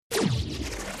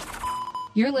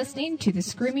You're listening to the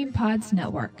Screaming Pods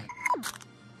Network.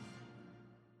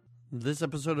 This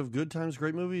episode of Good Times,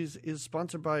 Great Movies is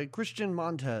sponsored by Christian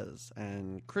Montez.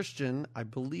 And Christian, I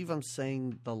believe I'm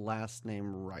saying the last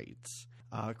name right.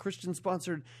 Christian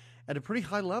sponsored at a pretty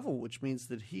high level, which means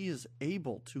that he is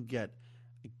able to get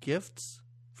gifts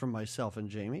from myself and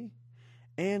Jamie.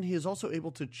 And he is also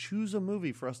able to choose a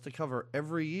movie for us to cover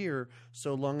every year,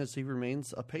 so long as he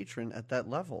remains a patron at that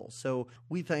level. So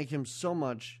we thank him so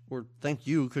much, or thank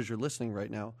you, because you're listening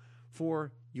right now,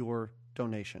 for your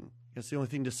donation. I guess the only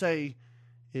thing to say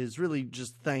is really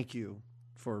just thank you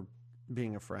for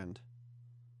being a friend.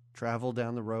 Travel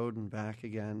down the road and back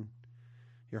again.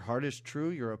 Your heart is true.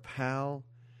 You're a pal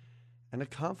and a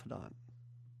confidant.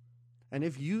 And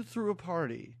if you threw a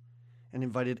party and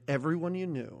invited everyone you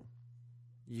knew,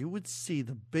 you would see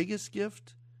the biggest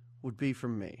gift would be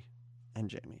from me and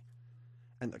Jamie.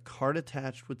 And the card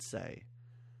attached would say,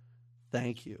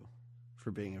 thank you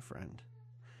for being a friend.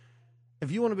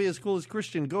 If you want to be as cool as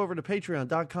Christian, go over to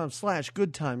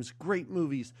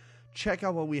patreon.com/goodtimesgreatmovies. Check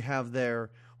out what we have there.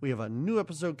 We have a new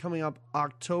episode coming up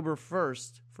October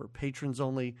 1st for patrons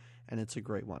only, and it's a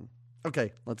great one.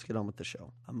 Okay, let's get on with the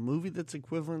show. A movie that's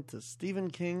equivalent to Stephen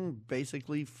King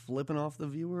basically flipping off the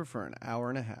viewer for an hour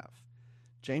and a half.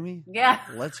 Jamie? Yeah.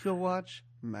 Let's go watch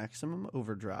Maximum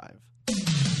Overdrive.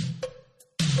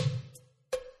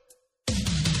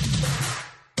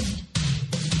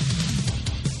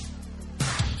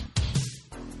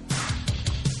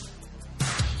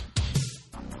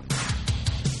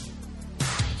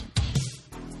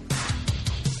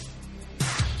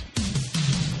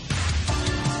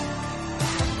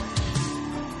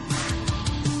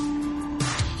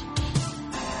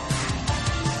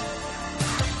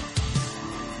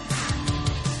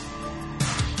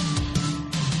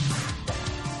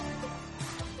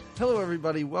 Hello,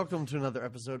 everybody. Welcome to another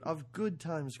episode of Good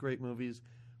Times, Great Movies.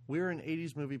 We're an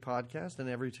 80s movie podcast, and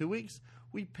every 2 weeks,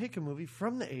 we pick a movie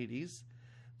from the 80s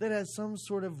that has some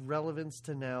sort of relevance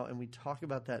to now, and we talk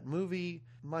about that movie.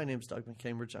 My name's Doug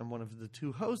McCambridge. I'm one of the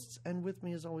two hosts, and with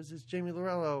me, as always, is Jamie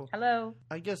Lorello. Hello.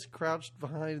 I guess crouched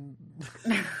behind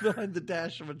behind the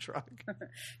dash of a truck.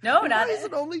 No, not. Why is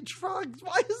it only trucks?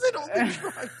 Why is it only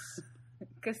trucks?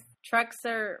 Because trucks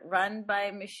are run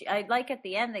by machine. I like at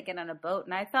the end they get on a boat,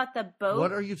 and I thought the boat.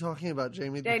 What are you talking about,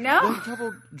 Jamie? I know. One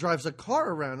couple drives a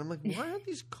car around. I'm like, why aren't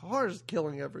these cars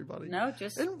killing everybody? No,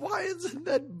 just. And why isn't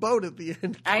that boat at the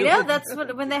end? I know, that's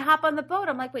what. When they hop on the boat,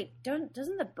 I'm like, wait, doesn't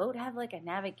the boat have like a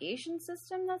navigation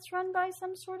system that's run by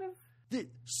some sort of? The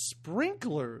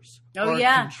sprinklers Oh, are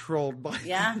yeah. controlled by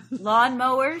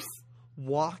Lawnmowers.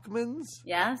 Walkmans.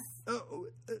 Yes.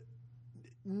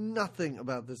 Nothing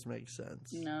about this makes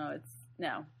sense. No.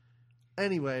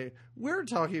 Anyway, we're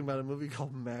talking about a movie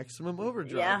called Maximum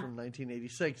Overdrive from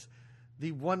 1986.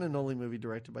 The one and only movie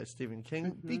directed by Stephen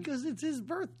King, because it's his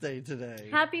birthday today.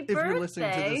 Happy birthday. If you're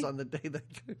listening to this on the day that...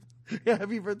 yeah,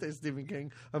 happy birthday, Stephen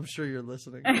King. I'm sure you're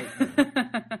listening.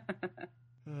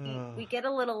 We get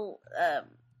a little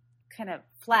kind of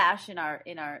flash in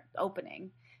our opening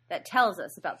that tells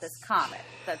us about this comet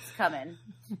that's coming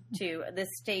to this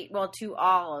state, well, to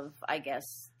all of, I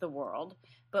guess, the world.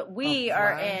 But we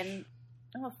are in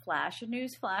a flash, a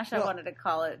news flash, I wanted to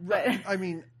call it. But I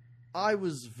mean, I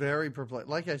was very perplexed.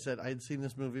 Like I said, I had seen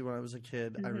this movie when I was a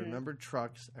kid. I remembered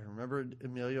trucks. I remembered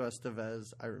Emilio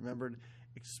Estevez. I remembered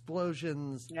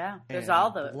explosions. Yeah, there's and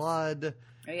all those. blood.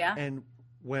 Yeah. And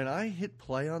when I hit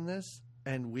play on this,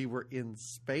 and we were in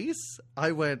space,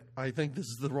 I went, I think this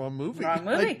is the wrong movie. Wrong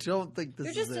movie. I don't think this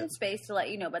You're is just it. in space to let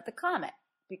you know about the comet,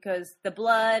 because the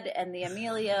blood and the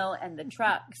Emilio and the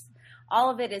trucks,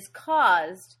 all of it is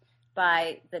caused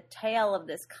by the tail of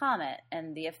this comet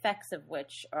and the effects of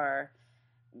which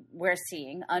we're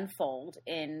seeing unfold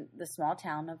in the small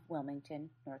town of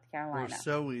Wilmington, North Carolina. Or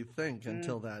so we think,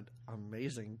 until that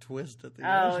amazing twist at the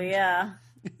end. Oh, yeah.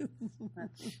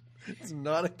 It's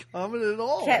not a comet at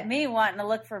all. Kept me wanting to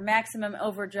look for Maximum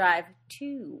Overdrive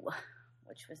 2,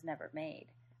 which was never made.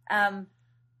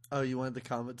 Oh, you wanted the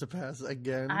comet to pass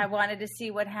again? I wanted to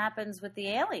see what happens with the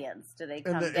aliens. Do they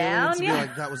come and the down? aliens would be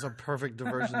like, that was a perfect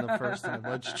diversion the first time.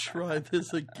 Let's try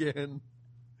this again.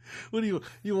 What do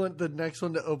you want the next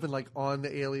one to open like on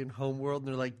the alien homeworld? And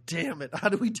they're like, damn it, how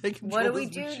do we take control of this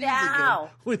machine again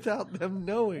without them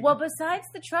knowing? Well, besides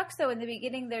the trucks, though, in the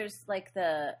beginning, there's like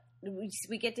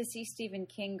we get to see Stephen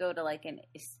King go to like an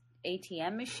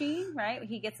ATM machine, right?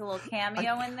 He gets a little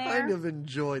cameo in there. I kind of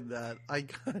enjoyed that. I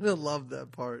kind of loved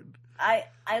that part. I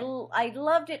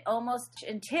loved it almost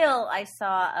until I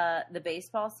saw the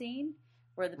baseball scene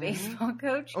where the baseball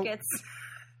coach gets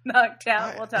knocked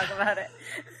out. We'll talk about it.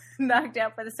 Knocked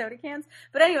out by the soda cans.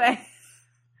 But anyway,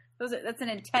 That's an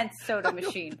intense soda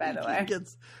machine, by the way.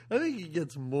 I think he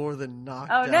gets more than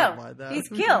knocked Oh, no. out by that. He's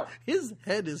killed. His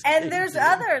head is And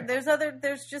caved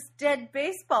there's just dead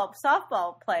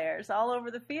softball players all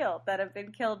over the field that have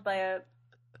been killed by a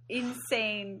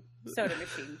insane soda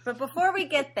machine. But before we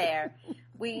get there,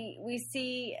 we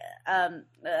see,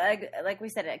 like we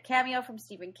said, a cameo from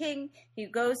Stephen King. He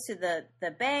goes to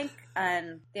the bank,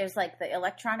 and there's like the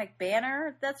electronic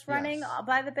banner that's running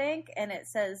by the bank, and it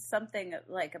says something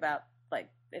like about like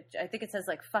I think it says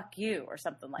like "fuck you" or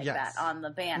something like that on the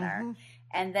banner. Mm-hmm.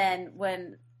 And then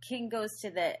when King goes to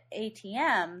the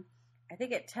ATM, I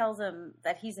think it tells him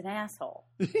that he's an asshole.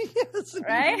 Yes,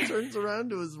 right? He turns around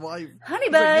to his wife. Honey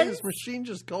buns. Like, hey, this machine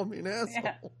just called me an asshole.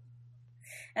 Yeah.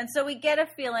 And so we get a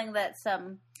feeling that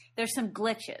there's some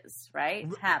glitches, right,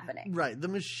 happening. Right. The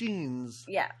machines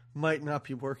might not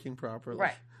be working properly.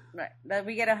 Right. But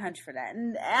we get a hunch for that.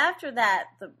 And after that,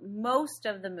 most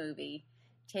of the movie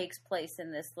takes place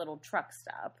in this little truck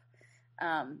stop.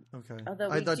 Okay.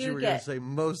 Although I thought you were going to say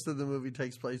most of the movie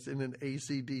takes place in an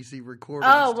AC/DC recording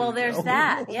studio. Well, there's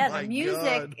that. Oh, the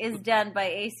music is done by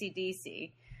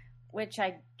AC/DC, which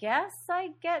I guess I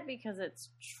get because it's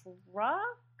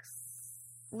trucks.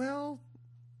 Well,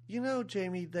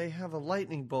 Jamie, they have a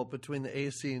lightning bolt between the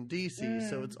AC and DC,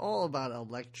 so it's all about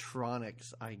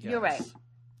electronics, I guess. You're right.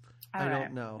 I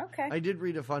don't know. Okay. I did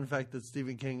read a fun fact that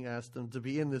Stephen King asked them to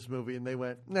be in this movie, and they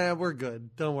went, "Nah, we're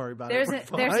good. Don't worry about it.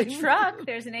 There's a truck.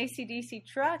 There's an AC/DC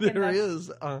truck. There is.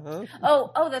 Uh-huh.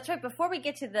 Oh, that's right. Before we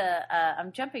get to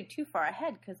I'm jumping too far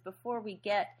ahead because before we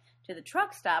get to the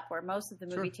truck stop where most of the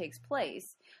movie takes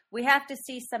place, we have to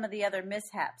see some of the other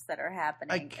mishaps that are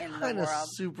happening in the world. I kind of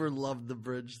super loved the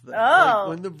bridge thing. Oh. Like,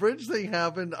 when the bridge thing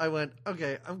happened, I went,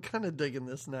 okay, I'm kind of digging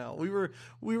this now. We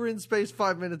were in space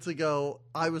 5 minutes ago.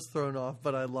 I was thrown off,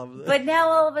 but I loved it. But now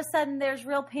all of a sudden there's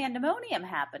real pandemonium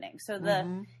happening. So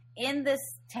in this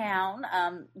town,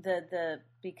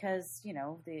 because,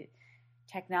 the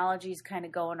technology's kind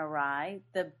of going awry,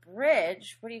 the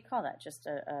bridge, what do you call that? Just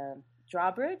a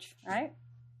drawbridge, right?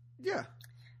 Yeah.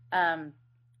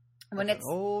 When it's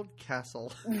an old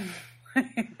castle.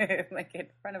 like in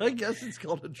front of I guess it's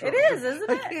called a drawbridge. It is, isn't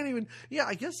it? I can't even. Yeah,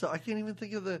 I guess so. I can't even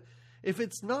think of if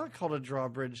it's not called a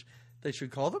drawbridge, they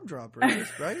should call them drawbridges,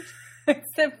 right?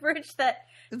 It's a bridge that.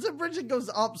 It's a bridge that goes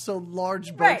up so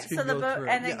large boats can the go boat through.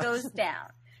 And then goes down.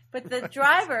 But the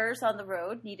drivers on the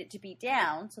road need it to be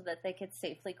down so that they could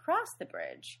safely cross the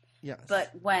bridge. Yes.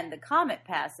 But when the comet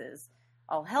passes,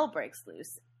 all hell breaks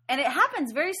loose. And it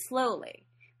happens very slowly.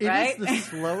 Right? It is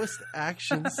the slowest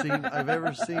action scene I've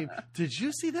ever seen. Did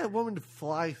you see that woman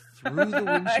fly through the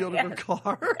windshield of her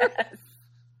car? Yes.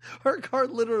 Her car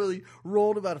literally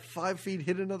rolled about 5 feet,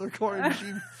 hit another car, and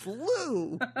she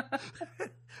flew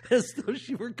as though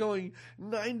she were going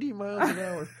 90 miles an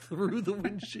hour through the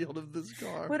windshield of this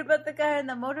car. What about the guy on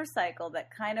the motorcycle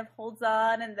that kind of holds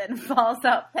on and then falls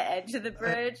off the edge of the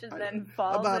bridge and then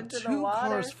falls into the water? About 2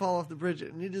 cars fall off the bridge,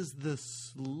 and it is the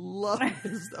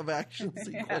slowest of action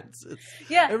sequences.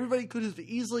 Yeah. Everybody could have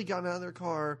easily gotten out of their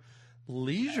car,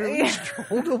 leisurely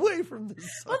strolled away from this.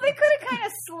 Well, they could have kind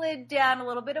of slid down a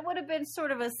little bit. It would have been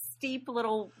sort of a steep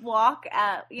little walk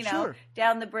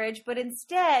down the bridge. But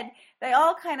instead, they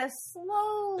all kind of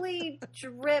slowly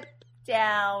drip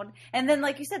down. And then,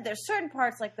 like you said, there's certain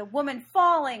parts like the woman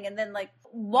falling and then like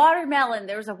watermelon.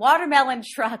 There's a watermelon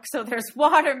truck. So there's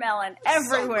watermelon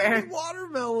everywhere. So many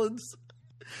watermelons.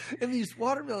 And these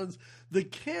watermelons, the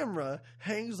camera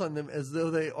hangs on them as though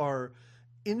they are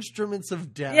instruments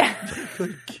of death. They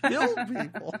could kill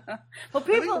people. Well, I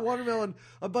think a watermelon,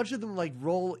 a bunch of them like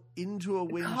roll into a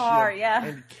windshield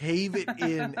and cave it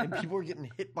in, and people are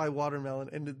getting hit by watermelon,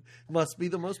 and it must be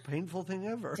the most painful thing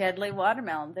ever. Deadly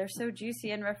watermelon. They're so juicy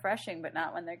and refreshing, but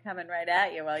not when they're coming right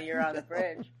at you while you're on the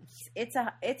bridge. It's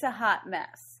a hot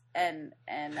mess, and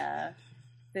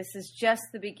this is just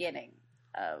the beginning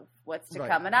of what's to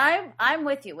come. And I'm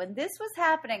with you. When this was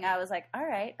happening, I was like, all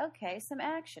right, okay, some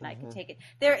action. I can take it.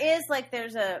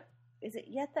 Is it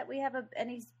yet that we have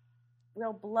any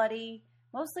real bloody?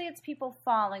 Mostly it's people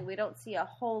falling. We don't see a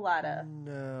whole lot of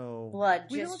blood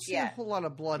just yet. We don't see a whole lot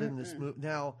of blood in this movie.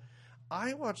 Now,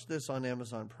 I watched this on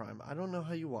Amazon Prime. I don't know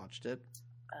how you watched it.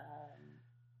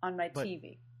 On my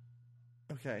TV.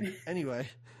 Okay. Anyway,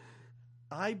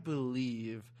 I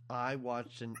believe I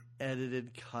watched an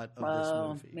edited cut of this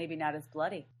movie. Maybe not as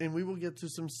bloody. And we will get to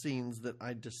some scenes that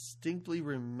I distinctly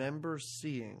remember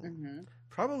seeing.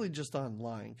 Probably just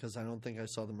online, because I don't think I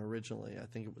saw them originally. I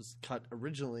think it was cut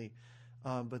originally.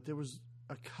 But there was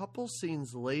a couple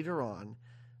scenes later on.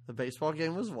 The baseball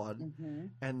game was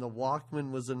one, and the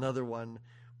Walkman was another one,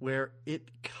 where it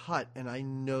cut, and I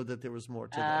know that there was more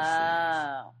to those scenes.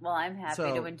 Oh, well, I'm happy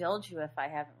to indulge you if I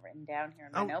haven't written down here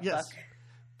in my notebook. Yes.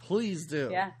 Please do.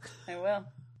 Yeah, I will.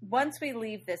 Once we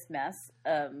leave this mess,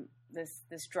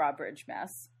 this drawbridge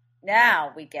mess,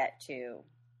 now we get to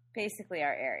basically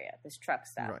our area, this truck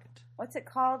stop. Right. What's it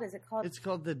called? Is it called? It's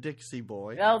called the Dixie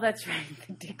Boy. Oh, that's right,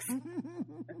 the Dixie.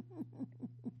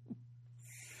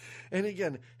 And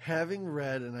again, having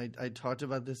read, and I talked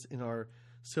about this in our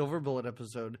Silver Bullet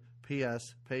episode,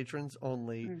 P.S. Patrons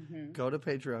only, go to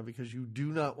Patreon because you do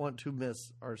not want to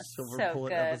miss our Silver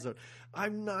Bullet episode.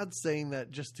 I'm not saying that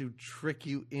just to trick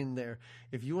you in there.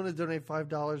 If you want to donate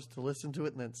 $5 to listen to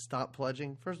it and then stop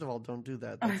pledging, first of all, don't do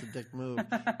that. That's a dick move.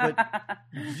 But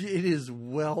it is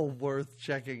well worth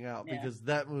checking out because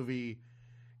that movie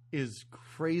is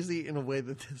crazy in a way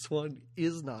that this one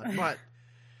is not. But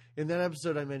in that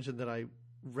episode, I mentioned that I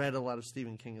read a lot of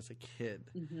Stephen King as a kid.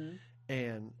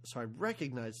 And so I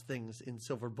recognized things in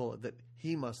Silver Bullet that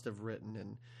he must have written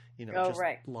and,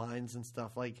 lines and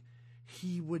stuff. Like,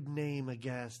 he would name a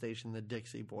gas station the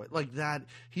Dixie Boy. Like that,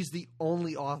 he's the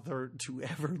only author to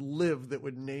ever live that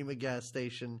would name a gas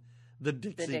station the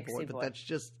Dixie Boy. But that's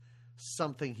just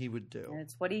something he would do. And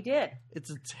it's what he did. It's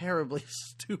a terribly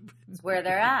stupid. It's where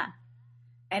they're at.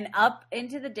 And up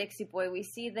into the Dixie Boy, we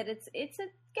see that it's a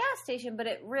gas station, but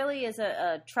it really is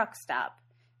a truck stop.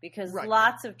 Because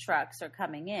lots of trucks are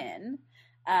coming in,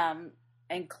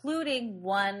 including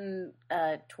one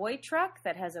toy truck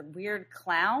that has a weird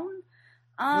clown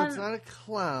on. Well, it's not a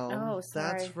clown. Oh,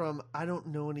 sorry. That's from, I don't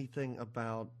know anything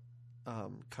about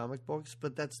comic books,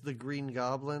 but that's the Green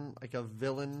Goblin, like a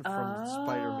villain from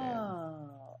Spider-Man.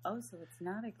 Oh, so it's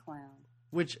not a clown.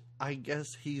 Which I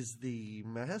guess he's the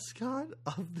mascot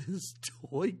of this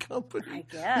toy company. I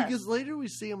guess. Because later we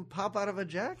see him pop out of a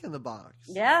Jack-in-the-Box.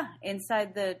 Yeah,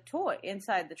 inside the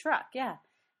truck, yeah.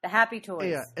 The Happy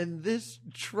Toys. Yeah, and this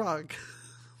truck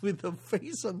with the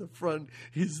face on the front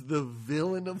is the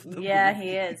villain of the movie. Yeah, he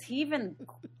is. He even,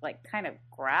 kind of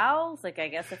growls. Like, I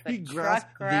guess if a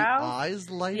truck growls. The eyes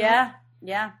light up. Yeah,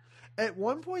 yeah. At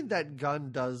one point, that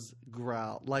gun does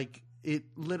growl. Like, it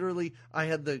literally, I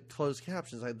had the closed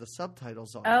captions, I had the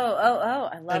subtitles on. Oh,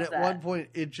 I love that. And at one point,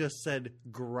 it just said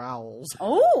growls.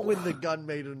 Oh! When the gun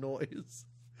made a noise.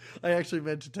 I actually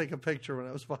meant to take a picture when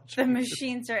I was watching. The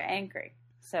machines are angry.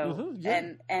 So,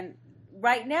 and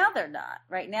right now they're not.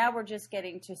 Right now we're just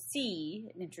getting to see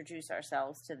and introduce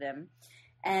ourselves to them.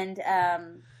 And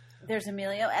there's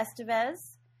Emilio Estevez.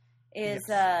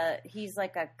 He's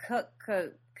like a cook,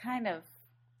 kind of.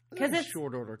 Because it's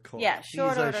short order cook. Yeah,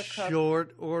 short order cook.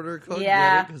 Short order cook.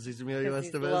 Yeah, because he's Emilio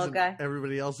Estevez and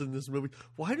everybody else in this movie.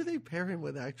 Why do they pair him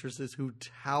with actresses who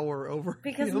tower over him?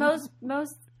 Because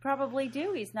most probably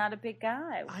do. He's not a big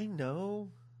guy. I know.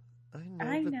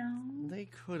 They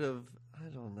could have. I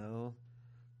don't know.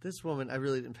 This woman, I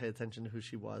really didn't pay attention to who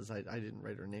she was. I didn't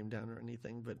write her name down or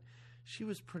anything, but she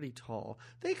was pretty tall.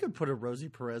 They could put a Rosie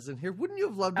Perez in here. Wouldn't you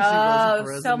have loved to see Rosie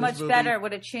Perez so in this much movie? Better.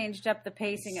 Would have changed up the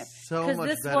pacing. So much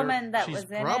this better. Woman that She's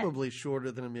was in probably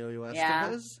shorter than Emilio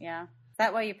Estevez. Yeah. Is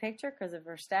that why you picked her? Because of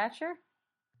her stature?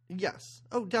 Yes.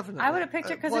 Oh, definitely. I would have picked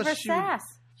her because of her sass.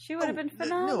 She would have been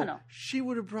phenomenal. No, she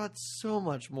would have brought so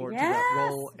much more to that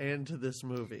role and to this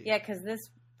movie. Yeah, because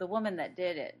the woman that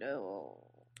did it. Oh.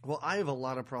 Well, I have a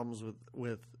lot of problems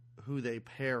with who they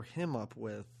pair him up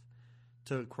with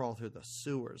to crawl through the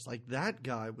sewers. Like, that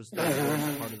guy was not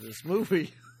part of this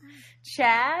movie.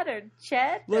 Chad or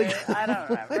Chet? I don't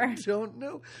remember. I don't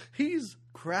know. He's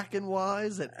cracking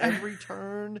wise at every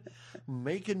turn,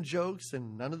 making jokes,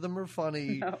 and none of them are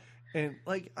funny. No. And,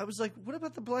 I was like, what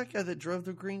about the black guy that drove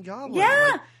the Green Goblin?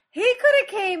 Yeah, he could have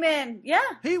came in. Yeah.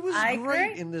 He was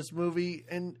great in this movie.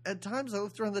 And at times I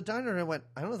looked around the diner and I went,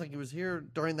 I don't think he was here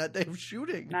during that day of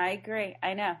shooting. I agree.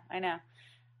 I know.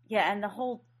 Yeah, and the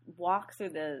whole walk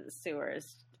through the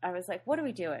sewers, I was like, what are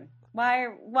we doing? Why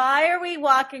are we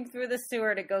walking through the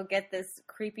sewer to go get this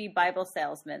creepy Bible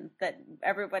salesman that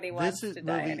everybody wants to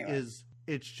die anyway?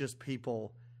 It's just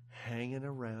people hanging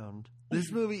around.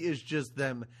 This movie is just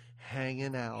them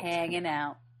hanging out.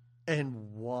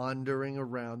 And wandering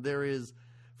around. There is,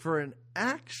 for an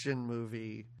action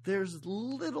movie, there's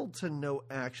little to no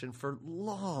action for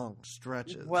long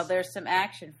stretches. Well, there's some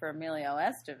action for Emilio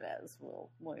Estevez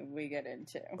we get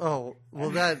into. Oh,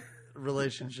 well, that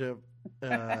relationship,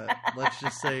 let's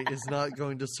just say, is not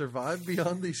going to survive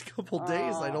beyond these couple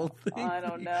days, I don't think. I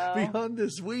don't know. Beyond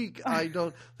this week,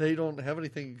 they don't have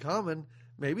anything in common.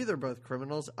 Maybe they're both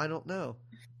criminals. I don't know.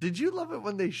 Did you love it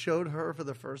when they showed her for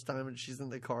the first time and she's in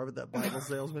the car with that Bible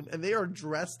salesman and they are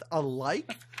dressed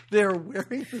alike? They're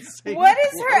wearing the same What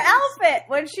is clothes. her outfit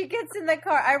when she gets in the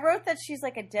car? I wrote that she's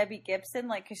like a Debbie Gibson,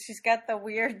 like, because she's got the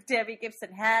weird Debbie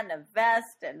Gibson hat and a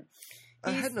vest, and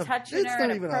he's touching it's her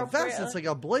not even a vest. It's like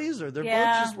a blazer. They're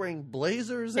both just wearing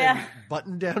blazers and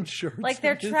button-down shirts. Like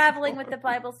they're traveling with the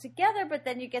Bibles together, but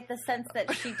then you get the sense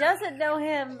that she doesn't know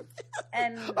him.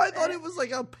 And I thought it was like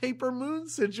a Paper Moon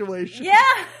situation. Yeah.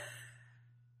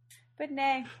 But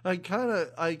nay. I kind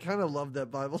of love that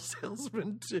Bible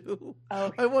salesman too.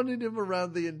 Oh. I wanted him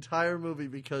around the entire movie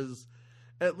because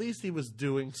at least he was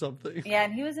doing something. Yeah,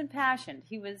 and he was impassioned.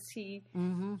 He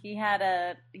had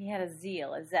a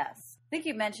zeal, a zest. I think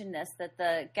you mentioned this, that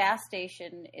the gas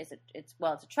station it's a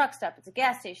truck stop, it's a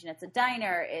gas station, it's a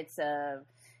diner, it's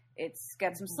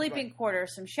got some sleeping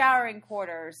quarters, some showering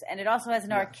quarters, and it also has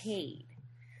an arcade.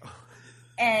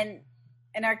 And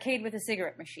an arcade with a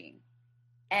cigarette machine.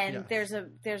 And there's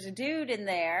a dude in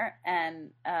there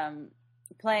and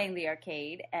playing the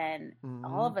arcade, and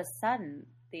all of a sudden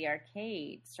the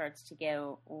arcade starts to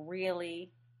go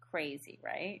really crazy,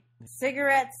 right?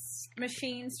 Cigarettes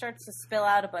machine starts to spill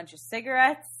out a bunch of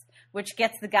cigarettes, which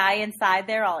gets the guy inside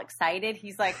there all excited.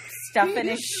 He's like stuffing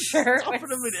his shirt. Stuffing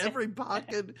them in every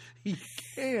pocket he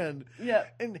can. Yeah.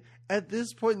 And at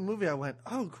this point in the movie, I went,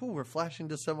 oh, cool, we're flashing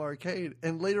to some arcade.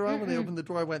 And later on, when they opened the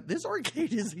door, I went, this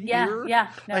arcade is here?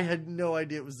 Yeah. No. I had no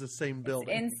idea it was the same building.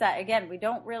 It's inside. Again, we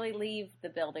don't really leave the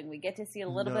building. We get to see a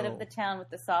little bit of the town with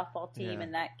the softball team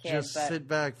and that kid. Just sit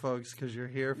back, folks, because you're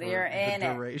here for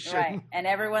the duration. Right. And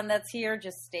everyone that's here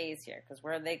just stays here, because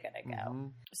where are they going to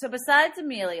go? So besides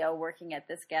Emilio working at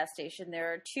this gas station,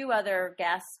 there are two other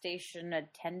gas station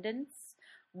attendants,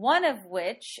 one of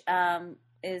which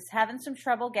is having some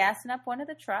trouble gassing up one of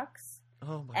the trucks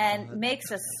and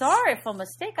makes a sorrowful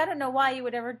mistake. I don't know why you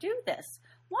would ever do this.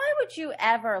 Why would you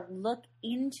ever look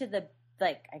into the,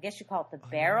 like, I guess you call it the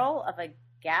barrel of a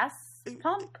gas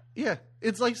pump? Yeah,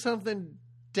 it's like something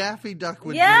Daffy Duck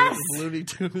would do in Looney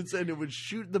Tunes, and it would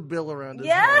shoot the bill around his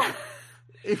head.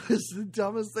 It was the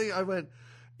dumbest thing. I went,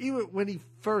 even when he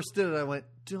first did it, I went,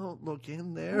 don't look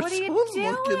in there. What are you Look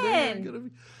in there. doing?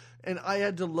 And I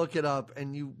had to look it up,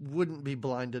 and you wouldn't be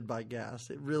blinded by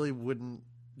gas. It really wouldn't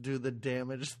do the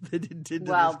damage that it did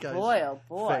to this guy's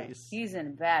face. He's in a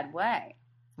bad way.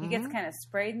 He gets kind of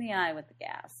sprayed in the eye with the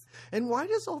gas. And why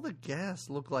does all the gas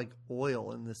look like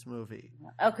oil in this movie?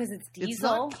 Oh, because it's diesel? It's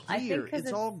not clear. I think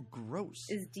it's all gross.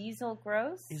 Is diesel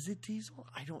gross? Is it diesel?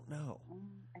 I don't know.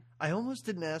 I almost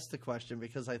didn't ask the question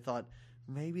because I thought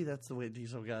maybe that's the way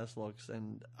diesel gas looks,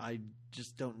 and I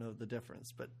just don't know the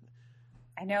difference. But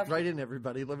I know. Write in,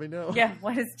 everybody. Let me know. Yeah,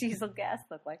 what does diesel gas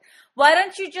look like? Why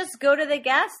don't you just go to the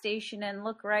gas station and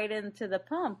look right into the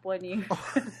pump when you...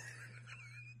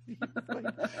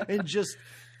 And just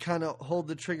kind of hold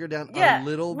the trigger down a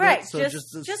little bit. So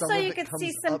just so you can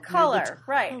see some color.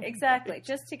 Right, exactly.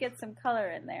 Just to get some color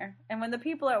in there. And when the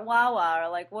people at Wawa are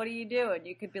like, what are you doing?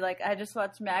 You could be like, I just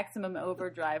watched Maximum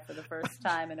Overdrive for the first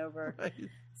time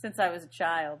since I was a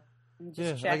child.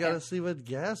 Just I got to see what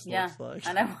gas looks like.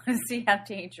 And I want to see how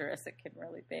dangerous it can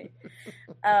really be.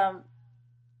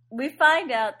 We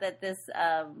find out that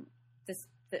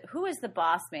who is the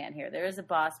boss man here? There is a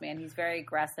boss man. He's very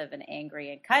aggressive and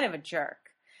angry and kind of a jerk.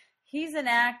 He's an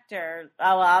actor.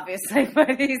 Oh, obviously,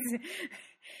 but there's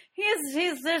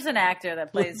an actor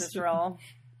that plays this role.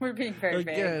 We're being very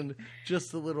vague. Again,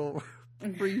 just a little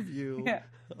preview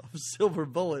of Silver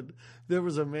Bullet. There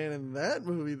was a man in that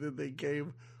movie that they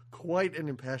gave quite an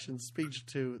impassioned speech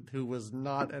to who was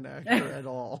not an actor at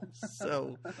all.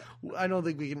 So I don't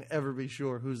think we can ever be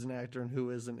sure who's an actor and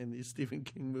who isn't in these Stephen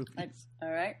King movies.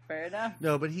 All right, fair enough.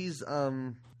 No, but he's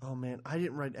oh man, I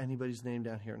didn't write anybody's name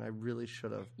down here and I really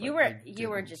should have. You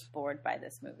were just bored by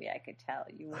this movie, I could tell.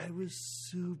 I was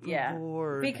super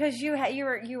bored. Because you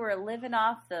were living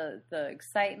off the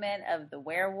excitement of the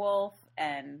werewolf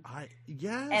and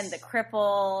the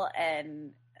cripple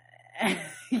and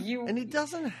and it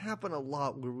doesn't happen a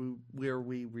lot where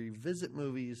we revisit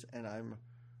movies and I'm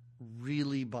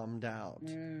really bummed out.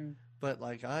 But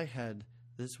like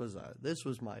this was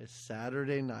my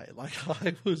Saturday night. Like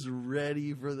I was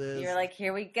ready for this. You're like,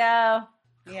 here we go.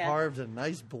 Carved a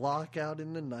nice block out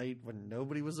in the night when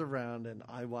nobody was around, and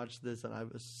I watched this and I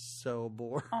was so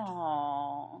bored.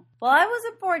 Oh, well, I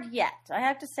wasn't bored yet. I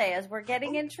have to say, as we're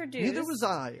getting introduced. Neither was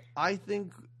I. I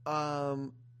think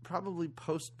probably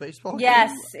post baseball.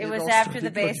 Yes, it was after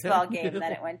the baseball game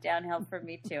that it went downhill for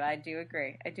me too. I do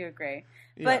agree.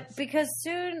 But because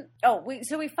soon,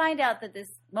 we find out that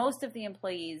most of the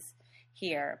employees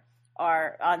here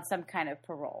are on some kind of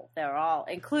parole. They're all,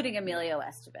 including Emilio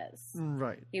Estevez.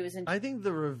 Right. He was in. I think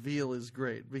the reveal is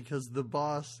great because the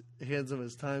boss hands him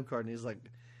his time card and he's like,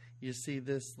 "You see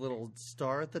this little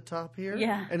star at the top here?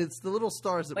 Yeah. And it's the little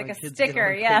stars that Like my a kids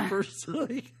sticker, get on yeah. papers,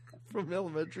 like, from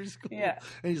elementary school." Yeah.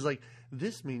 And he's like,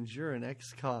 "This means you're an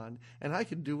ex-con, and I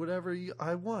can do whatever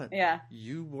I want. Yeah.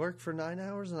 You work for 9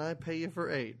 hours, and I pay you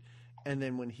for 8." And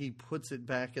then when he puts it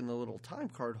back in the little time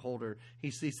card holder, he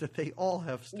sees that they all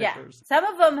have stickers. Yeah. Some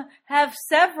of them have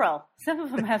several. Yeah,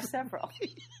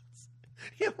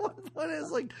 one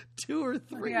has like 2 or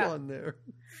 3 Yeah. on there.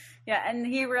 Yeah, and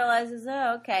he realizes,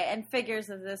 oh, okay, and figures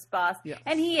that this boss, Yes.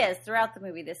 and he is throughout the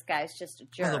movie. This guy's just a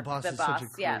jerk. Oh, the boss is such a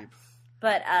creep. yeah.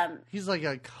 But He's like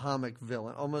a comic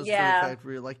villain, almost Yeah. to the fact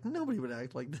where you're like, nobody would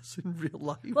act like this in real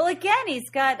life. well, again, he's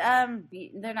got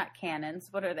they're not cannons.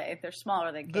 What are they? They're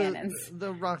smaller than cannons.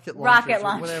 The rocket Rocket launchers, or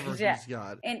launchers, whatever yeah. he's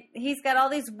got. And he's got all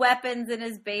these weapons in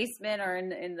his basement or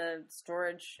in the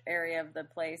storage area of the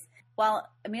place. While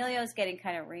Emilio's getting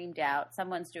kind of reamed out,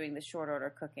 someone's doing the short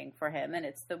order cooking for him, and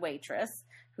it's the waitress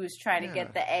who's trying to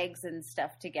get the eggs and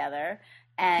stuff together.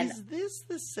 And is this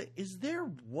the same? Is there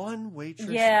one waitress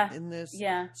in this?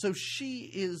 Yeah. So she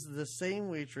is the same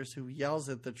waitress who yells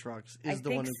at the trucks. Is I the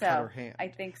think one who so. cut her hand? I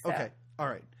think so. Okay. All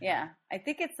right. Yeah, I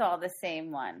think it's all the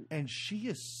same one. And she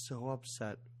is so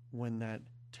upset when that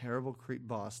terrible creep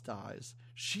boss dies.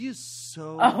 She is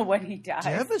so when he dies,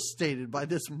 devastated by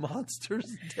this monster's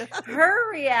death.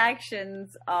 Her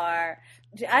reactions are,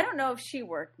 I don't know if she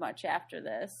worked much after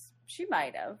this. She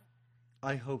might have.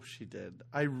 I hope she did.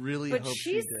 I really But hope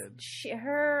she did.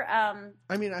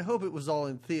 I mean, I hope it was all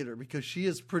in theater because she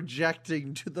is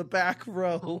projecting to the back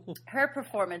row. Her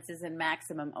performance is in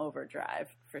maximum overdrive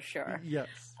for sure. Yes.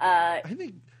 I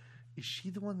think, is she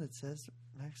the one that says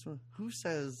maximum? Who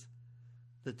says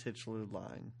the titular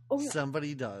line? Oh,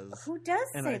 somebody does. Who does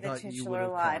And say I the thought you titular would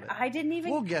have line? caught it. I didn't even.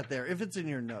 We'll get there if it's in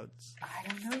your notes. I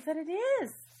don't know that it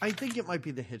is. I think it might be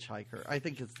the hitchhiker. I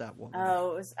think it's that woman.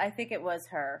 Oh, I think it was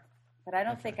her, but I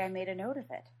don't think I made a note of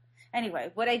it.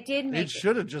 Anyway, what I did make it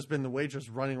should have just been the waitress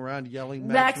running around yelling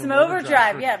Maximum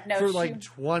Overdrive. for like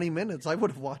 20 minutes. I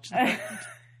would have watched that.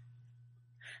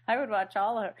 I would watch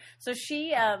all of her. So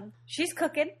she's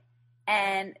cooking,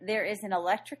 and there is an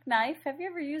electric knife. Have you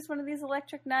ever used one of these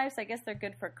electric knives? I guess they're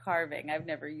good for carving. I've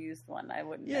never used one. I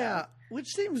wouldn't know. Yeah, which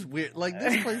seems weird. Like,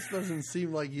 this place doesn't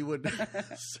seem like you would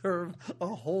serve a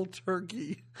whole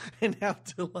turkey and have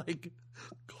to, like,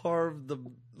 carve the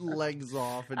legs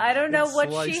off. And, I don't know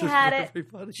what she had it.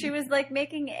 Everybody. She was, like,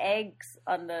 making eggs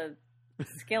on the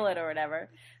skillet or whatever.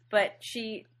 But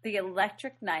the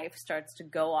electric knife starts to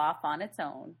go off on its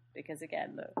own because,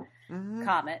 again, the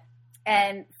comet.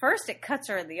 And first it cuts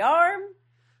her in the arm,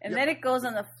 and then it goes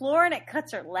on the floor and it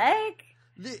cuts her leg.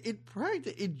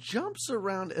 It jumps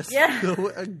around as Yeah.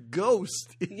 though a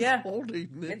ghost is Yeah.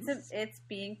 holding this. It's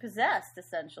being possessed,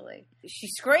 essentially. She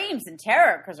screams in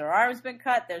terror because her arm's been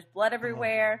cut. There's blood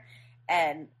everywhere.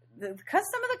 And because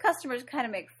some of the customers kind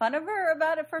of make fun of her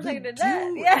about it for a second.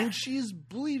 And she's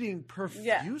bleeding profusely.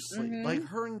 Yeah. Mm-hmm. Like,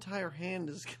 her entire hand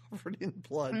is covered in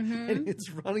blood, and it's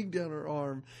running down her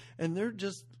arm. And they're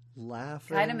just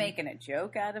laughing. Kind of making a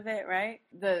joke out of it, right?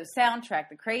 The soundtrack,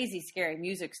 the crazy, scary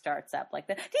music starts up, like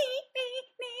the dee, dee,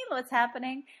 dee, what's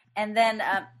happening. And then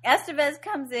Estevez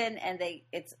comes in, and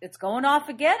it's going off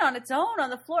again on its own on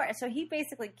the floor. So he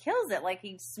basically kills it, like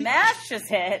he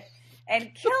smashes it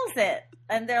and kills it.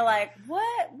 And they're like,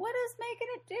 what is making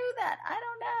it do that? I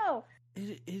don't know.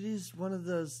 It is one of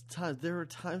those times. There are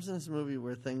times in this movie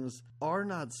where things are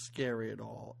not scary at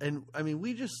all. And, I mean,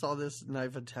 we just saw this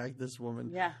knife attack this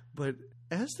woman. Yeah. But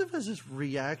Estevez's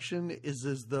reaction is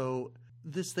as though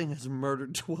this thing has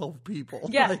murdered 12 people.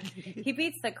 Yeah. Like, he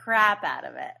beats the crap out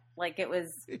of it. Like it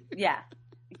was, yeah.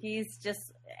 He's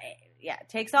just,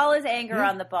 takes all his anger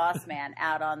on the boss man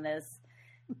out on this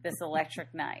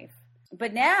electric knife.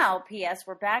 But now, P.S.,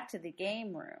 we're back to the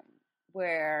game room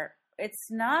where it's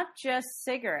not just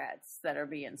cigarettes that are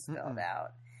being spilled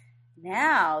out.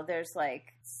 Now there's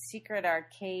like secret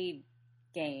arcade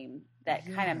game that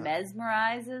kind of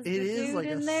mesmerizes the dude in there. It is like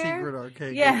a secret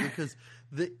arcade game because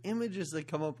the images that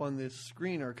come up on this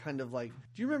screen are kind of like,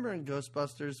 do you remember in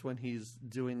Ghostbusters when he's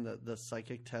doing the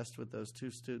psychic test with those 2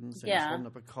 students and he's holding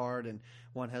up a card and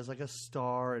one has like a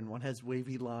star and one has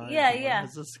wavy lines and one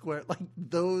has a square? Like,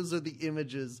 those are the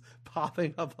images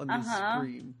popping up on the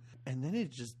screen. And then it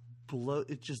just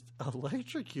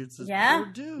electrocutes this poor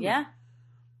dude. Yeah.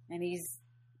 And he's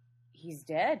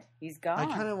dead. He's gone. I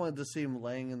kind of wanted to see him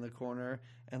laying in the corner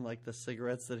and like the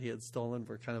cigarettes that he had stolen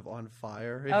were kind of on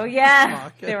fire. Oh yeah.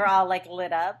 They were all like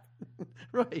lit up.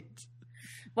 Right.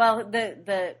 Well,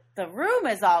 the room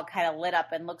is all kind of lit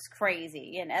up and looks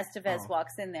crazy. And Estevez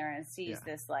walks in there and sees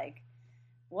this, like,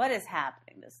 what is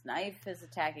happening? This knife is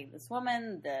attacking this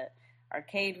woman. The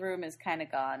arcade room is kind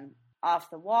of gone off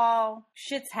the wall.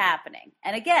 Shit's happening.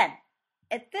 And again,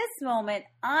 at this moment,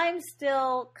 I'm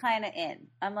still kind of in.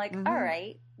 I'm like, all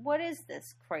right, what is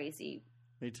this crazy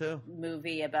Me too.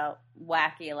 movie about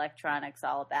wacky electronics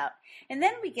all about? And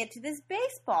then we get to this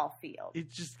baseball field.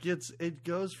 It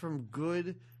goes from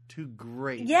good to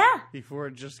great. Yeah. Before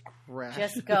it just crashes.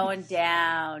 Just going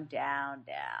down, down,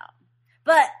 down.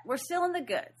 But we're still in the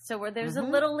good. So there's a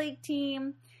little league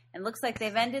team, and looks like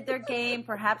they've ended their game,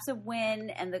 perhaps a win,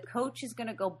 and the coach is going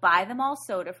to go buy them all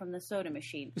soda from the soda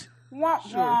machine. Womp,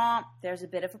 womp. There's a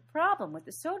bit of a problem with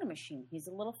the soda machine. He's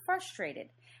a little frustrated.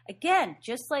 Again,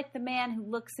 just like the man who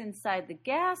looks inside the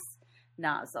gas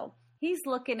nozzle, he's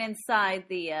looking inside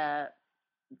the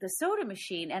soda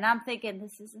machine, and I'm thinking,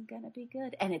 this isn't going to be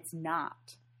good. And it's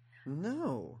not.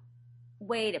 No.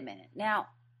 Wait a minute. Now,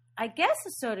 I guess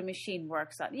a soda machine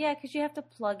works on, because you have to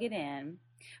plug it in.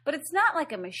 But it's not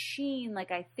like a machine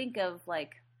like I think of,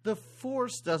 like... The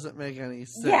force doesn't make any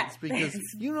sense because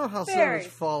you know how sodas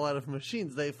fall out of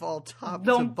machines. They fall top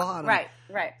to bottom.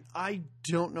 Right. I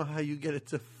don't know how you get it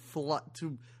to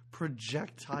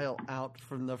projectile out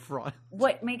from the front.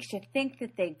 What makes you think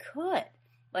that they could?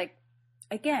 Like,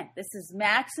 again, this is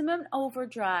maximum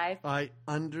overdrive. I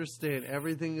understand.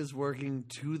 Everything is working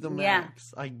to the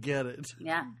max. I get it.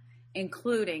 Yeah.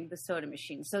 Including the soda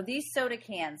machine. So these soda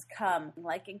cans come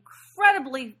like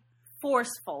incredibly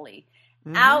forcefully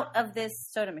out of this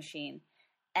soda machine,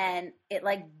 and it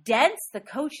like dents the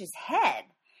coach's head,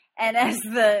 and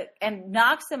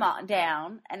knocks him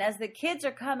down. And as the kids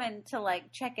are coming to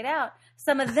like check it out,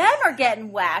 some of them are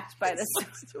getting whacked by the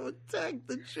to attack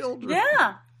the children.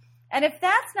 Yeah, and if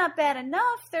that's not bad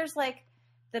enough, there's like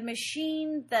the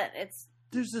machine that it's.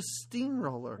 There's a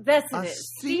steamroller. That's a it.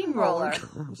 Steamroller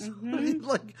comes. It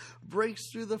like breaks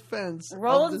through the fence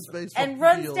rolls of this baseball and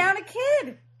runs field. down a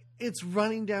kid. It's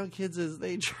running down kids as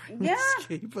they try to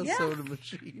escape a soda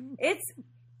machine.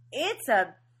 It's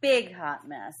a big hot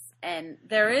mess. And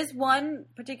there is one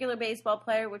particular baseball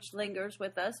player which lingers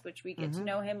with us, which we get to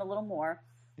know him a little more.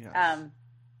 Yes.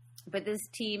 But this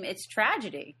team, it's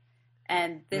tragedy.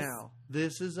 And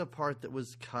this is a part that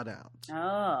was cut out.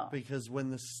 Oh. Because when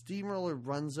the steamroller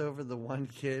runs over the one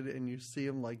kid and you see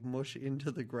him like mush into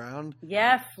the ground.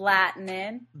 Yeah,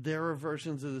 flattening. There are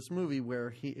versions of this movie where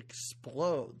he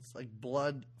explodes. Like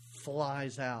blood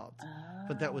flies out. Oh.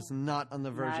 But that was not on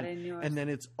the version. Not in yours. And then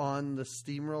it's on the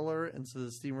steamroller. And so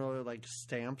the steamroller like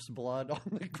stamps blood on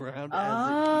the ground as it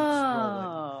keeps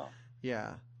rolling.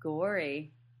 Yeah.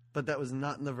 Gory. But that was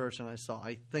not in the version I saw.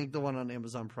 I think the one on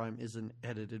Amazon Prime is an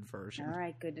edited version. All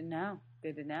right, good to know.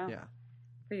 Good to know. Yeah.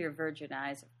 For your virgin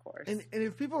eyes, of course. And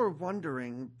if people are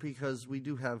wondering, because we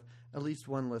do have at least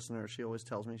one listener, she always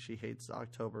tells me she hates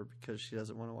October because she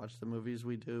doesn't want to watch the movies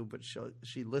we do, but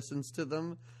she listens to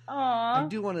them. Aww. I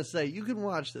do want to say, you can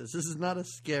watch this. This is not a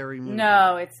scary movie.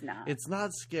 No, it's not. It's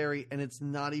not scary, and it's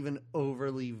not even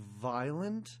overly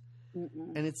violent.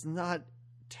 Mm-mm. And it's not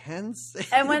tense.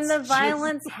 And when the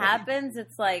violence happens,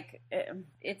 it's like,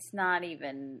 it's not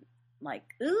even like,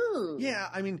 ooh. Yeah,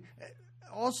 I mean,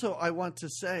 also I want to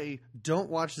say, don't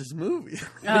watch this movie.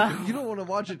 You don't want to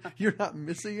watch it. You're not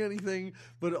missing anything,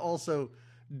 but also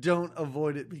don't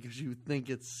avoid it because you think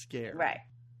it's scary. Right,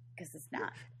 because it's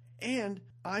not. And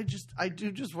I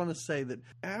do just want to say that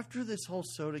after this whole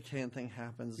soda can thing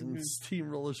happens and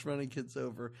steamrollers running kids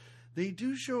over, they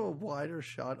do show a wider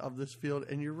shot of this field,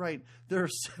 and you're right. There are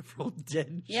several dead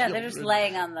children. Yeah, they're just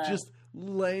laying on the... Just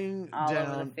laying all down.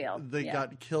 over the field. They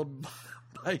got killed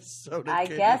by soda I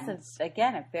cans. guess it's,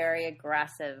 again, a very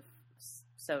aggressive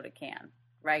soda can.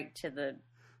 Right to the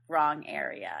wrong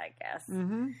area, I guess.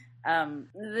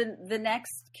 Mm-hmm. The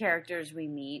next characters we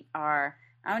meet are...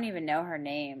 I don't even know her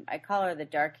name. I call her the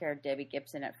dark-haired Debbie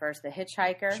Gibson at first, the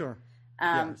hitchhiker. Sure.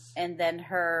 Yes. And then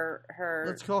her...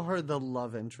 Let's call her the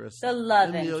love interest. The love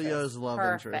Emilio's interest. love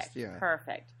interest, yeah.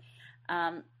 Perfect.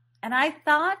 And I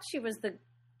thought she was the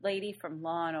lady from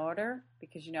Law and Order,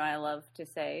 because, you know, I love to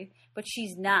say, but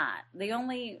she's not. The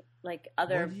only, like,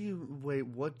 other...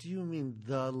 What do you mean,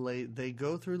 they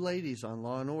go through ladies on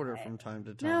Law and Order from time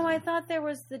to time? No, I thought there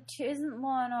was the two... Isn't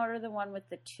Law and Order the one with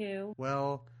the two?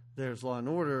 Well, there's Law and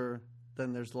Order...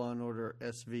 Then there's Law and Order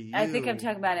SVU. I think I'm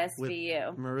talking about SVU.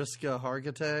 With Mariska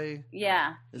Hargitay.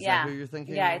 Yeah. Is that who you're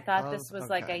thinking? Yeah, I thought this was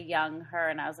like a young her,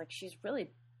 and I was like, she's really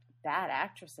bad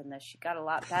actress in this. She got a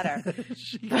lot better.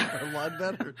 She got a lot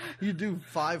better. You do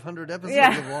 500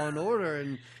 episodes of Law and Order,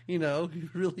 and you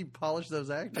really polish those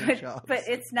acting chops. But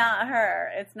it's not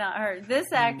her. It's not her.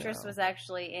 This actress was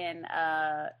actually in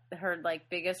her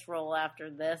biggest role after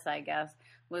this, I guess,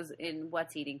 was in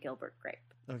What's Eating Gilbert Grape.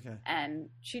 Okay. And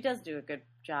she does do a good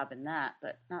job in that,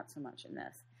 but not so much in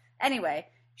this. Anyway,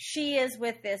 she is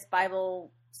with this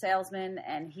Bible salesman,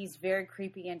 and he's very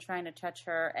creepy and trying to touch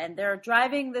her. And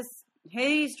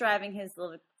he's driving his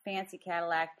little fancy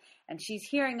Cadillac, and she's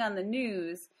hearing on the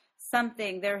news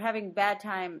something. They're having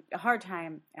a hard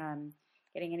time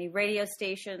getting any radio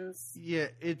stations. Yeah,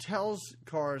 it tells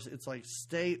cars, it's like,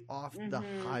 stay off the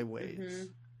highways. Mm-hmm.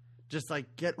 Just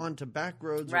get onto back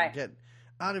roads or get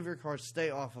out of your car, stay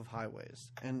off of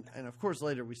highways. And of course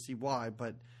later we see why,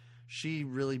 but she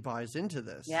really buys into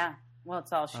this. Yeah. Well,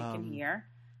 it's all she can hear.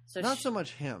 So not so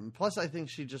much him. Plus I think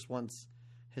she just wants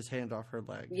his hand off her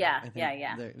leg. Yeah,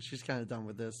 She's kind of done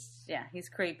with this. Yeah, he's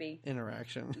creepy.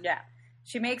 Interaction. Yeah.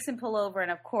 She makes him pull over,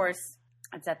 and of course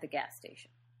it's at the gas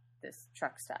station, this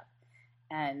truck stop.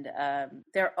 And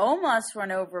they're almost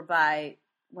run over by,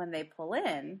 when they pull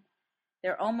in,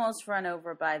 they're almost run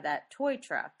over by that toy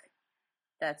truck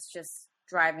that's just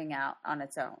driving out on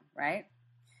its own, right?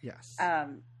 Yes.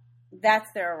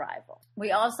 That's their arrival.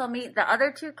 We also meet the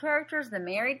other two characters, the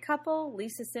married couple,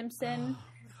 Lisa Simpson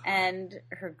and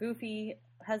her goofy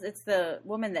husband. It's the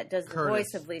woman that does the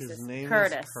voice of Lisa Simpson. His name is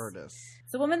Curtis.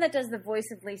 It's the woman that does the voice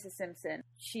of Lisa Simpson.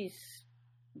 She's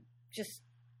just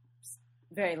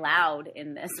very loud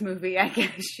in this movie, I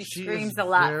guess. She screams a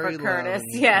lot for Curtis.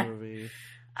 Yeah. Movie.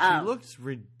 She looks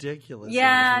ridiculous.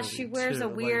 Yeah, she wears a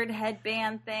weird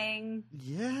headband thing.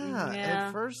 Yeah.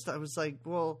 At first I was like,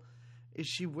 well, is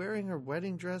she wearing her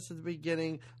wedding dress at the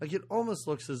beginning? It almost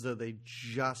looks as though they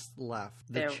just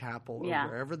left the chapel or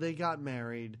wherever they got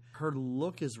married. Her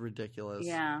look is ridiculous.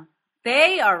 Yeah.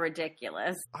 They are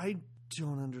ridiculous. I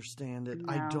don't understand it.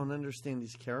 No. I don't understand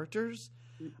these characters.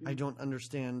 Mm-mm. I don't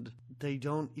understand. They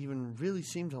don't even really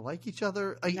seem to like each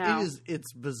other. No.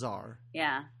 It's bizarre.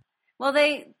 Yeah. Well,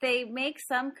 they make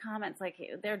some comments,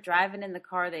 they're driving in the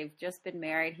car, they've just been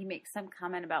married. He makes some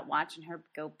comment about watching her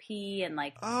go pee and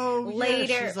later.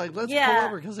 Yeah, she's like, let's pull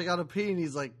over because I got to pee. And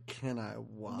he's like, can I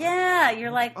what? Yeah,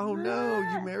 you're like, oh what? No,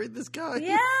 you married this guy?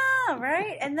 Yeah,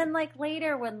 right? And then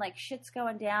later when shit's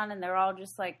going down and they're all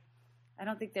just I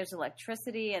don't think there's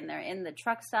electricity, and they're in the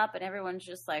truck stop, and everyone's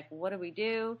just like, what do we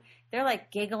do? They're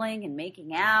giggling and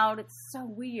making out. It's so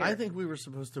weird. I think we were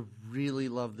supposed to really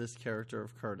love this character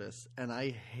of Curtis, and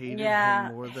I hated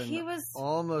him more than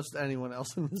almost anyone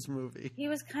else in this movie. He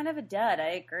was kind of a dud.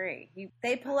 I agree.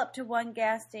 They pull up to one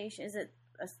gas station.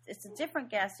 It's a different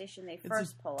gas station they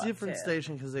first pull up to. It's a different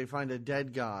station because they find a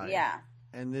dead guy. Yeah.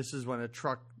 And this is when a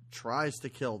truck tries to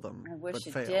kill them, I wish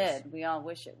it fails. did. We all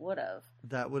wish it would have.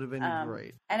 That would have been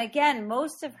great. And again,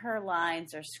 most of her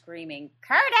lines are screaming,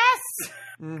 Curtis!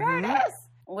 Mm-hmm. Curtis!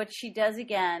 Which she does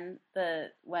again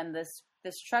when this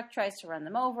truck tries to run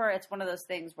them over. It's one of those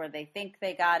things where they think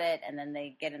they got it, and then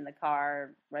they get in the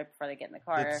car. Right before they get in the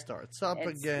car, it starts up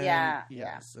again. Yeah.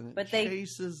 Yes. And but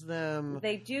chases them.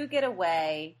 They do get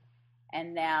away,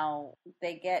 and now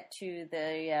they get to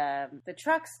the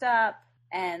truck stop.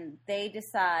 And they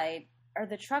decide, are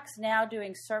the trucks now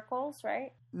doing circles,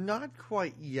 right? Not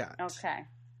quite yet. Okay.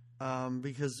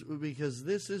 Because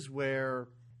this is where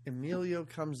Emilio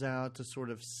comes out to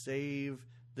sort of save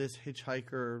this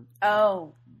hitchhiker.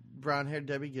 Oh. Brown-haired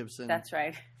Debbie Gibson. That's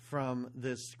right. From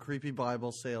this creepy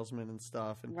Bible salesman and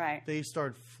stuff. And right. They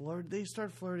start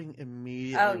flirting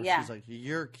immediately. Oh, yeah. She's like,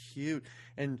 you're cute.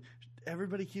 And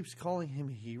everybody keeps calling him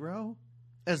Hero.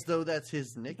 As though that's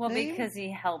his nickname? Well, because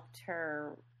he helped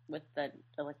her with the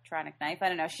electronic knife. I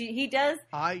don't know. He does.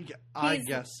 I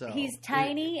guess so. He's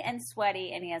tiny and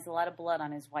sweaty, and he has a lot of blood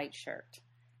on his white shirt.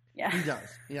 Yeah. He does,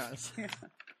 yes.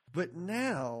 But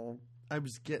now, I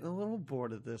was getting a little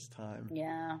bored at this time.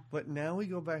 Yeah. But now we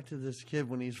go back to this kid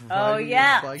when he's riding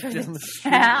his bike down the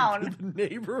street to the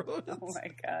neighborhood. Oh, my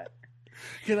God.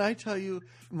 Can I tell you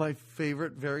my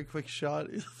favorite very quick shot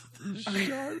is the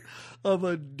shot of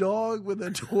a dog with a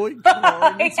toy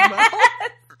car in its mouth?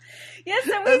 Yes,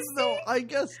 so though, I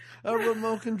guess, a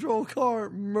remote control car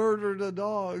murdered a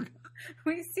dog.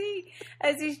 We see,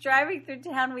 as he's driving through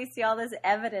town, we see all this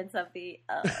evidence of the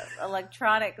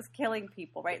electronics killing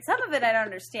people, right? Some of it I don't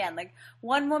understand.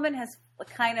 One woman has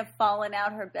kind of fallen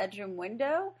out her bedroom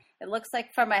window, It looks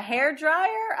like from a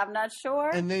hairdryer. I'm not sure.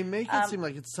 And they make it seem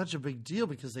like it's such a big deal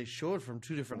because they show it from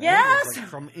two different Yes! angles, like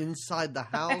from inside the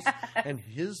house and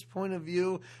his point of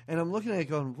view. And I'm looking at it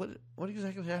going, what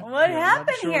exactly happened? What here? I'm not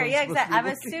happened sure here? what Yeah, supposed to exactly. be I'm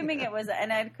looking assuming at. it was,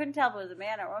 and I couldn't tell if it was a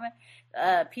man or a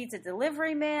woman. Pizza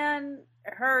delivery man.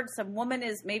 Heard some woman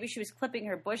maybe she was clipping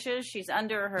her bushes. She's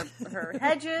under her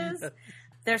hedges. Yes.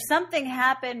 There's something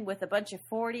happened with a bunch of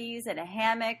 40s and a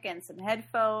hammock and some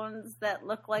headphones that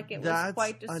look like it was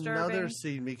quite disturbing. That's another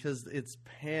scene because it's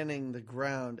panning the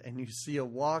ground and you see a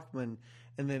Walkman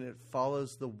and then it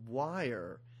follows the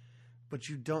wire, but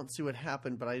you don't see what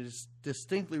happened. But I just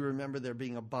distinctly remember there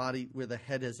being a body where the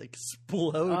head has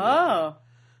exploded. Oh,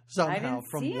 somehow I didn't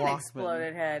from see Walkman. an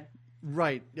exploded head.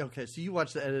 Right. Okay. So you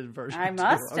watched the edited version. I too.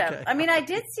 must have. Okay. I mean, I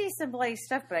did see some bloody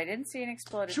stuff, but I didn't see an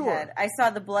exploded Sure. head. I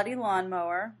saw the bloody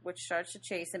lawnmower, which starts to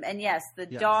chase him, and yes, the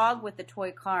dog with the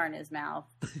toy car in his mouth.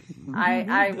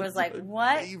 I was like,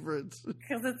 "What?"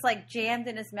 Because it's like jammed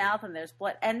in his mouth, and there's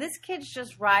blood. And this kid's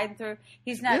just riding through.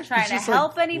 He's not trying to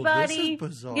help anybody. Well,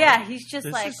 this is bizarre. Yeah, he's just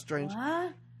this like, is strange.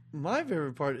 "What?" My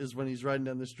favorite part is when he's riding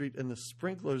down the street and the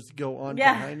sprinklers go on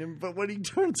Yeah. behind him, but when he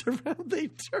turns around, they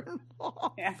turn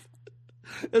off. Yeah.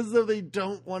 As though they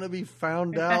don't want to be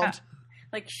found out.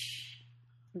 Like, shh.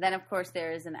 Then, of course,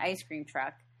 there is an ice cream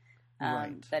truck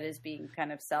Right. that is being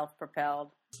kind of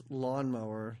self-propelled.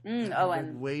 Lawnmower.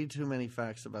 And way too many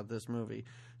facts about this movie.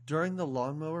 During the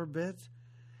lawnmower bit,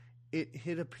 it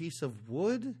hit a piece of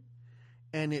wood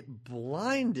and it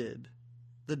blinded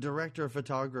the director of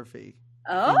photography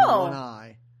in one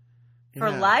eye. For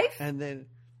life? And then,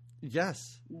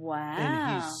 yes. Wow.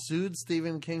 And he sued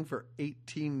Stephen King for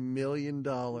 $18 million.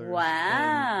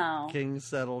 Wow. And King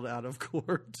settled out of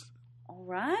court. All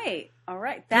right.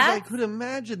 Because I could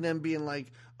imagine them being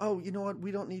like, oh, you know what?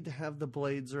 We don't need to have the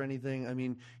blades or anything. I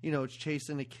mean, it's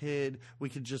chasing a kid. We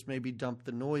could just maybe dump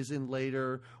the noise in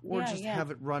later or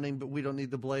have it running, but we don't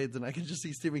need the blades. And I can just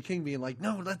see Stephen King being like,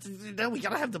 no, we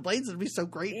got to have the blades. It'd be so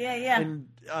great. Yeah. And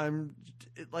I'm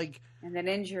like... And then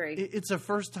injury. It's a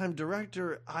first-time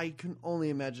director. I can only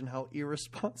imagine how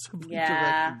irresponsibly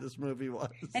Yeah. directed this movie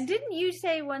was. And didn't you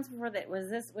say once before that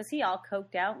was he all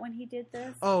coked out when he did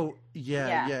this? Oh,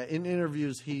 yeah. In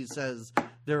interviews, he says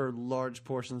there are large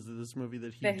portions of this movie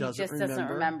that he doesn't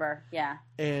remember. Yeah.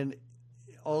 And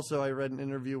also, I read an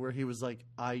interview where he was like,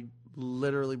 I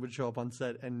literally would show up on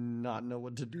set and not know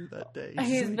what to do that day.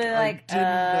 He's like, been like,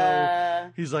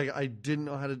 know. He's like, I didn't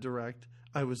know how to direct.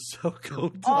 I was so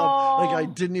coked up. Like, I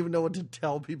didn't even know what to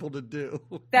tell people to do.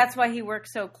 That's why he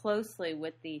works so closely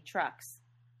with the trucks.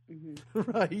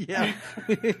 Mm-hmm. Right, yeah.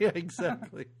 Yeah,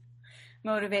 exactly.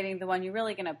 Motivating the one you're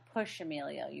really going to push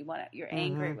Emilio. You're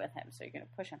angry with him, so you're going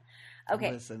to push him.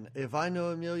 Okay. Listen, if I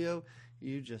know Emilio,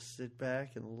 you just sit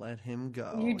back and let him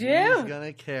go. You do. He's going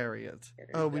to carry it.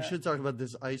 We should talk about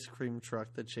this ice cream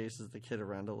truck that chases the kid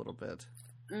around a little bit.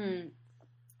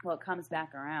 Well, it comes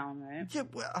back around, right? Yeah,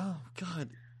 well, oh,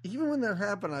 God. Even when that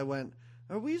happened, I went,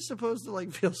 are we supposed to,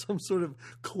 like, feel some sort of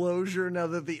closure now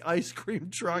that the ice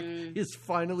cream truck is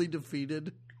finally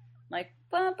defeated? Like,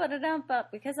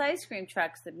 bump-a-da-dump-up. Because ice cream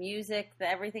trucks, the music, the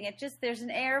everything, there's an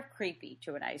air of creepy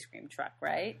to an ice cream truck,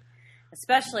 right?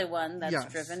 Especially one that's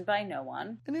driven by no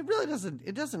one. And it really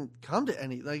doesn't come to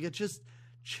any, like, it just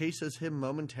chases him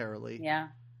momentarily. Yeah.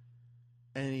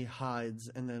 And he hides,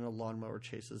 and then a lawnmower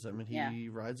chases him, and he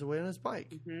rides away on his bike.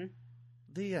 Mm-hmm.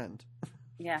 The end.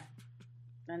 Yeah.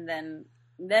 And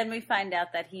then we find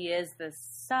out that he is the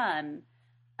son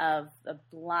of the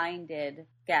blinded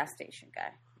gas station guy.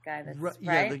 The guy that's, right?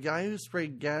 Yeah, the guy who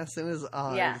sprayed gas in his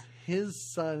eyes. Yeah.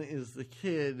 His son is the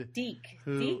kid.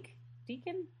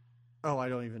 Deacon? Oh, I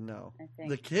don't even know. I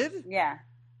think. The kid? Yeah.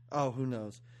 Oh, who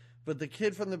knows? But the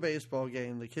kid from the baseball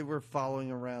game, the kid we're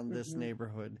following around this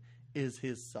neighborhood, is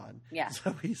his son. Yeah.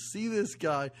 So we see this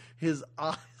guy, his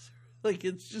eyes, like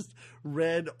it's just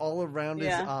red all around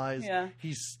his eyes. Yeah.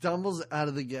 He stumbles out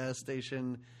of the gas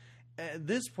station. At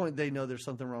this point, they know there's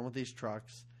something wrong with these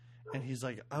trucks. And he's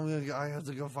like, I have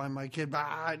to go find my kid.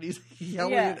 And he's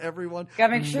yelling at everyone.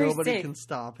 Gotta make sure Nobody he's safe. can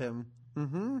stop him.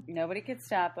 Mm-hmm. Nobody can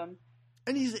stop him.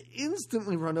 And he's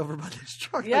instantly run over by this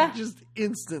truck. Yeah. Like, just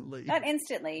instantly. Not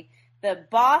instantly. The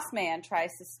boss man tries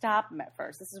to stop him at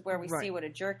first. This is where we Right. see what a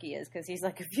jerk he is, because he's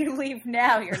like, if you leave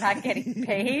now, you're not getting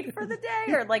paid for the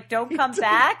day, or like, don't come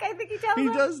back. I think he tells him.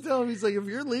 He does tell him, he's like, if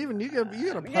you're leaving, you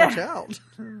gotta punch out.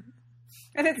 And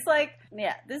it's like,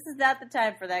 this is not the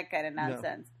time for that kind of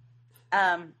nonsense.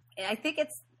 No. I think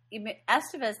it's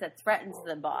Estevez that threatens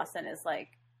the boss and is like,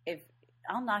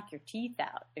 I'll knock your teeth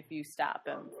out if you stop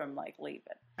him from, like, leaving.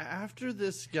 After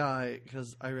this guy,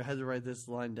 because I had to write this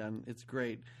line down, it's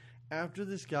great. after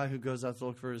this guy who goes out to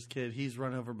look for his kid, he's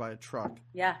run over by a truck.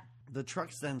 Yeah. The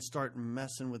trucks then start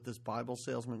messing with this Bible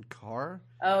salesman car.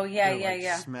 Oh, yeah, They're,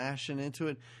 yeah. smashing into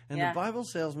it. And Yeah. the Bible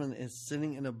salesman is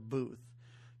sitting in a booth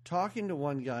talking to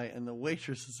one guy, and the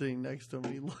waitress is sitting next to him.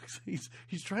 And he looks,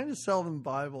 he's trying to sell them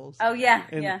Bibles. Oh, yeah,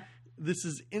 And yeah. this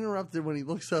is interrupted when he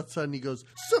looks outside and he goes,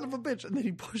 "Son of a bitch!" And then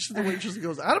he pushes the waitress and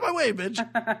goes, "Out of my way, bitch!"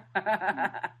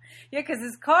 Yeah, because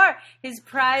his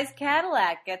prize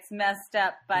Cadillac gets messed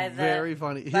up by the Very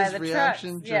funny. by His the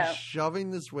reaction, trucks. just shoving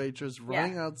this waitress,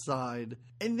 running Yeah. outside.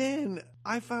 And then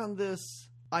I found this.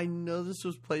 I know this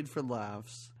was played for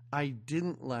laughs. I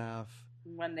didn't laugh.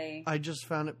 When they I just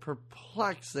found it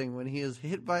perplexing when he is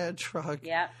hit by a truck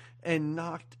yeah. and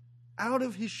knocked out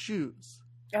of his shoes.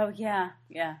 Oh, yeah,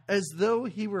 yeah. As though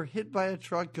he were hit by a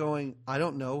truck going, I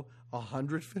don't know,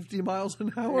 150 miles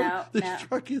an hour. No, this no.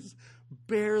 truck is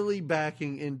barely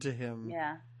backing into him.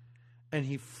 Yeah. And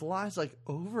he flies like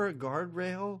over a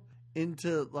guardrail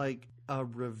into like a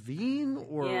ravine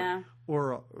or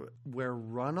where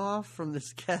runoff from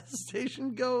this gas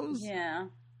station goes. Yeah.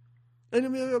 And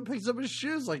Emilio picks up his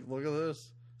shoes like, look at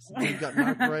this. He got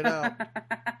knocked right out.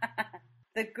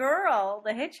 The girl,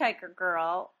 the hitchhiker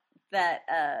girl that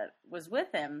was with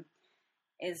him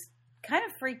is kind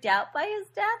of freaked out by his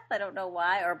death. I don't know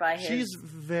why, or by his She's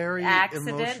very accident.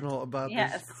 emotional about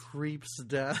Yes. this creep's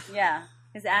death. Yeah,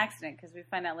 his accident, because we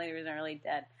find out later he wasn't really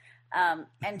dead.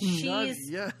 And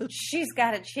she's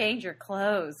got to change her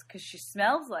clothes because she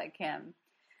smells like him.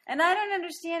 And I don't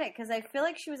understand it because I feel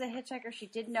like she was a hitchhiker. She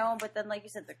did know him, but then, like you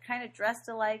said, they're kind of dressed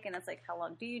alike, and it's like, how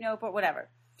long do you know? But whatever.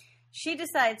 She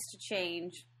decides to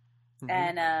change,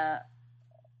 and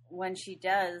when she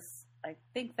does, I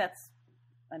think that's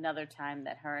another time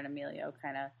that her and Emilio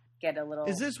kind of get a little.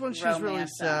 Is this when she's really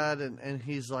sad and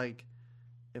he's like,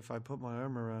 if I put my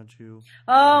arm around you?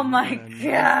 Oh my and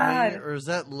God. me, or is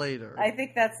that later? I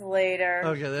think that's later.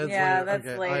 Okay, that's later. that's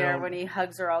Okay, later when he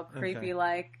hugs her all creepy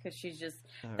like, because she's just.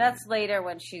 That's later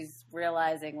when she's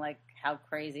realizing like how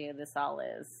crazy this all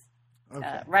is.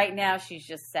 Okay. Right now, she's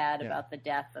just sad about the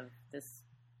death of this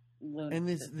lunatic. And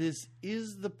this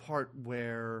is the part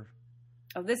where.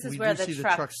 Oh, this is we where do the see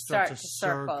trucks start to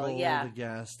circle. Yeah. the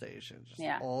gas station. Just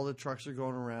Yeah. all the trucks are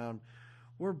going around.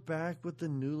 We're back with the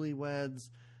newlyweds.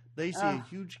 They see a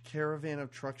huge caravan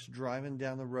of trucks driving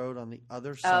down the road on the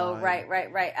other side. Oh, right.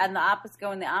 And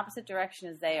going the opposite direction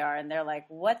as they are. And they're like,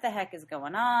 what the heck is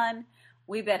going on?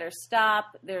 We better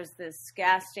stop. There's this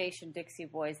gas station, Dixie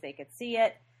Boys. They could see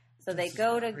it. So they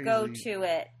go to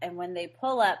it. And when they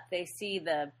pull up, they see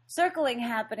the circling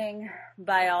happening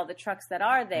by all the trucks that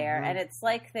are there. And it's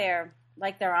like they're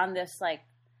on this like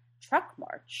truck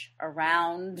march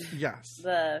around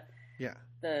the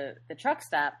truck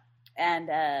stop. And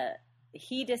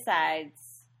he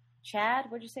decides, Chad,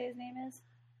 what'd you say his name is?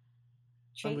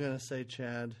 I'm going to say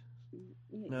Chad.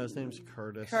 No, his name's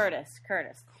Curtis. Curtis.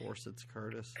 Of course it's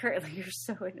Curtis. You're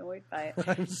so annoyed by it.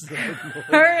 I'm so annoyed.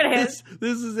 Curtis.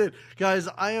 This is it. Guys,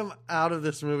 I am out of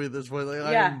this movie at this point. Like,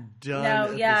 I am done.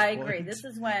 I agree. This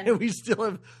is when... And we still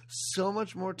have so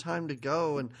much more time to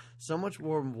go and so much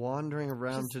more wandering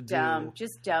around to do.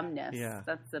 Just dumbness. Yeah.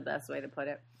 That's the best way to put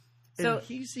it. So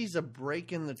he sees a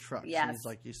break in the truck. Yes. And he's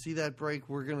like, you see that break?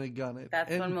 We're going to gun it.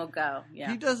 That's when we'll go. Yeah.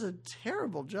 He does a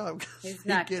terrible job because He's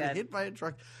not get good. hit by a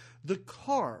truck. The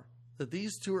car that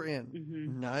these two are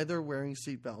in, neither wearing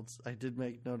seatbelts. I did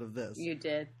make note of this. You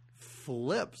did.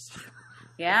 Flips.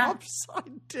 Yeah.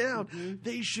 Upside down.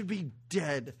 They should be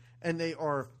dead. And they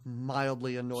are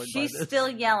mildly annoyed by this. She's still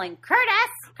yelling, Curtis,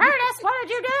 what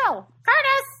did you do?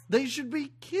 Curtis! They should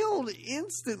be killed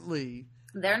instantly.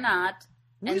 They're not.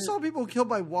 We saw people killed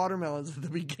by watermelons at the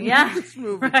beginning of this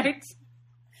movie. Right.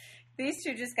 These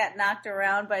two just got knocked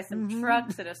around by some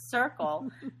trucks in a circle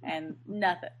and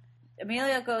nothing.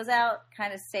 Emilio goes out,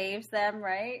 kind of saves them,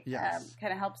 right? Yes.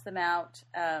 Kind of helps them out.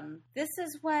 This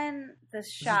is when the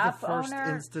shop this is the first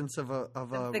owner... instance of a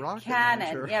the rocket cannon.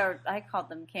 launcher. Yeah, or I called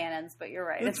them cannons, but you're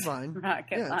right. It's fine. Rocket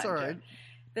Yeah, it's launcher. all right.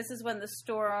 This is when the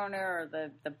store owner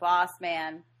or the boss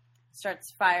man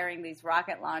starts firing these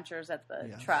rocket launchers at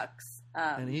the trucks.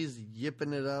 And he's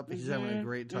yipping it up. He's having a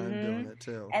great time doing it,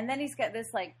 too. And then he's got this,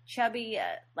 like, chubby,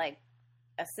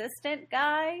 assistant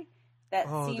guy that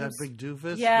seems... that big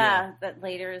doofus? Yeah, that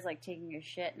later is, like, taking a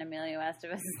shit, and Emilio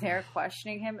Estevez is there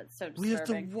questioning him. It's so disturbing. We have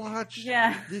to watch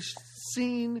this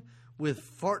scene with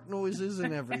fart noises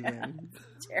and everything.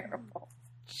 It's terrible.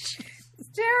 It's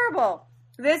terrible.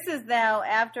 This is now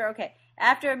after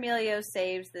Emilio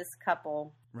saves this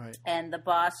couple Right. And the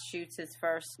boss shoots his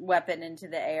first weapon into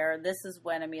the air. This is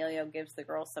when Emilio gives the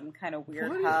girl some kind of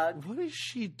weird hug. What is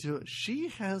she doing? She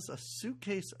has a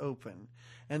suitcase open,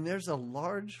 and there's a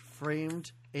large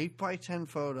framed 8x10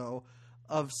 photo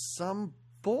of some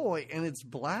boy, and it's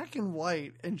black and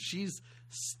white, and she's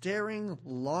staring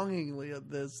longingly at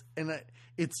this, and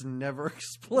it's never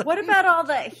explained. What about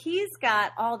he's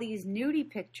got all these nudie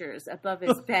pictures above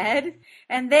his bed,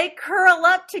 and they curl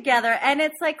up together, and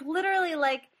it's like literally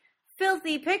like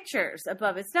filthy pictures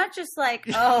above. It's not just like,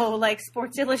 like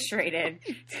Sports Illustrated.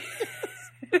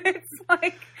 It's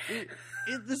like...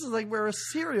 This is like where a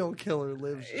serial killer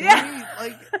lives. Yeah.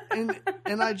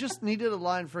 And I just needed a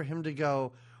line for him to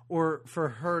go, or for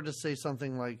her to say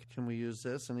something like, "Can we use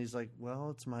this?" And he's like, "Well,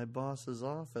 it's my boss's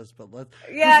office, but let's."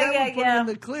 Put him in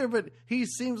the clear. But he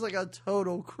seems like a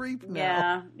total creep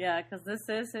now. Yeah, because this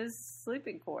is his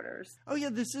sleeping quarters. Oh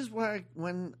yeah, this is why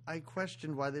when I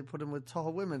questioned why they put him with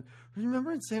tall women.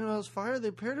 Remember in St. Elmo's Fire,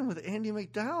 they paired him with Andie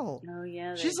MacDowell. Oh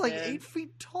yeah, she's like 8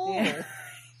 feet tall. Yeah.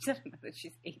 I don't know that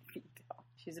she's 8 feet tall.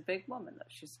 She's a big woman though.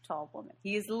 She's a tall woman.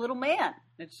 He is a little man.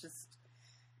 It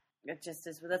just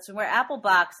is. That's where Apple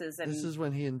boxes and. This is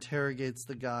when he interrogates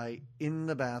the guy in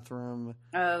the bathroom.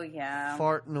 Oh yeah.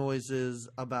 Fart noises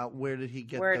about where did he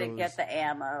get to get the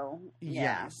ammo.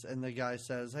 Yes, and the guy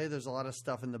says, "Hey, there's a lot of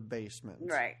stuff in the basement."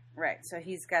 Right. So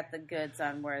he's got the goods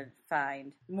on where to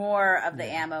find more of the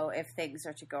ammo if things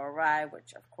are to go awry,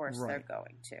 which of course they're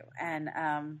going to.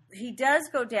 And he does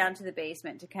go down to the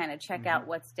basement to kind of check out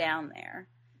what's down there,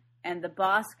 and the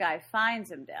boss guy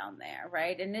finds him down there,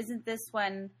 right? And isn't this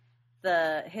when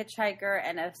the hitchhiker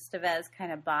and Estevez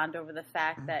kind of bond over the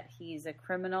fact that he's a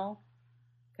criminal?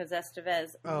 Because Estevez,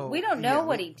 we don't know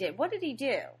what he did. What did he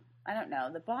do? I don't know.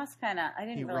 The boss kind of,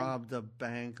 He robbed a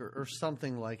bank or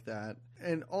something like that.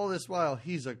 And all this while,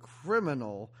 he's a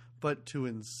criminal, but to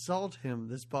insult him,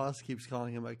 this boss keeps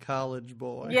calling him a college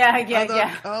boy.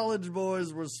 Yeah. College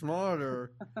boys were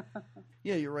smarter.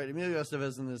 Yeah, you're right. Emilio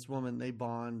Estevez and this woman, they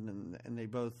bond, and they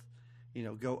both...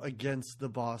 go against the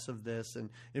boss of this, and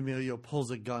Emilio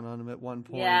pulls a gun on him at one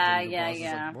point. Yeah.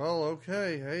 Like, well,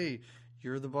 okay, hey,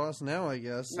 you're the boss now, I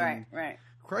guess. Right.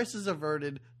 Crisis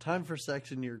averted. Time for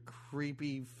sex in your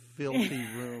creepy, filthy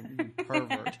room, you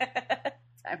pervert.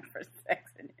 Time for sex.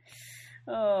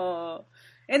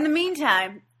 In the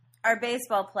meantime, our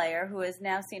baseball player, who has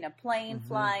now seen a plane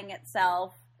flying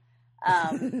itself,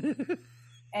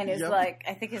 and is like,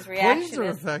 I think his reaction Planes are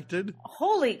affected.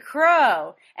 Holy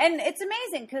crow. And it's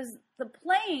amazing because the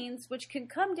planes, which can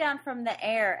come down from the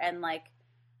air and like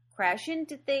crash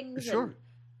into things. Sure.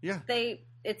 Yeah.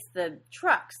 It's the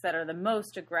trucks that are the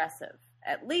most aggressive.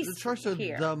 At least the trucks are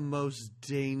the most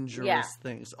dangerous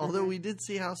things. Although we did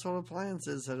see household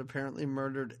appliances that apparently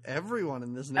murdered everyone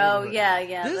in this neighborhood. Oh,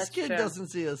 yeah. This kid doesn't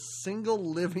see a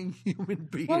single living human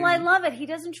being. Well, I love it. He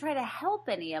doesn't try to help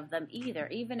any of them either,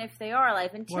 even if they are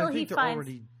alive, until he finds... they're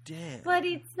already dead. But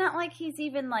it's not like he's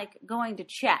even, like, going to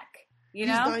check. He's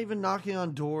not even knocking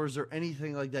on doors or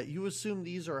anything like that. You assume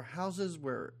these are houses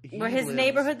where his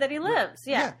neighborhood that he lives.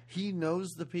 Yeah. He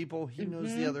knows the people. He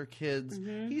knows the other kids.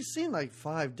 He's seen like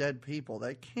 5 dead people.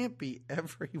 That can't be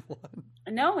everyone.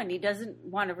 No, and he doesn't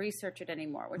want to research it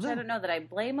anymore, which I don't know that I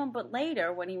blame him. But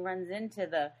later, when he runs into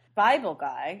the Bible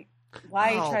guy,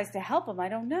 why he tries to help him, I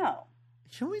don't know.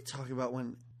 Can we talk about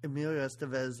when Emilio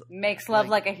Estevez makes love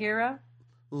like a hero?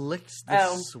 Licks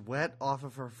the sweat off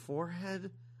of her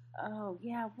forehead? Oh,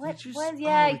 yeah. I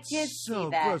did so see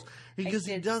that. Gross. Because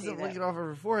he doesn't lick it off of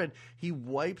her forehead. He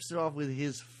wipes it off with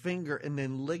his finger and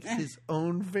then licks his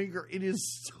own finger. It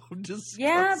is so disgusting.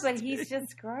 Yeah, but he's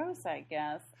just gross, I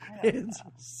guess. It's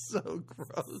so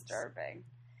gross. Disturbing.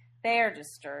 They are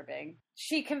disturbing.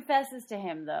 She confesses to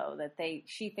him, though, that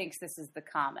she thinks this is the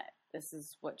comet. This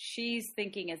is what she's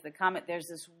thinking is the comet. There's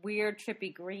this weird,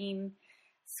 trippy green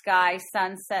sky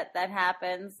sunset that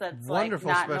happens. That's wonderful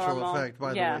like not special normal. Effect,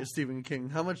 by the way, Stephen King.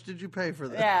 How much did you pay for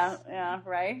this? Yeah,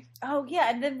 right. Oh, yeah.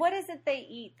 And then what is it they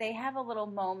eat? They have a little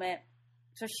moment.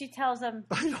 So she tells him,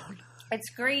 I don't know. It's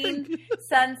green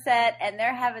sunset, and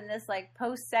they're having this like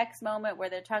post-sex moment where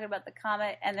they're talking about the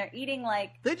comet, and they're eating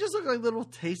like they just look like little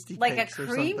tasty like cakes a or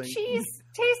cream something. cheese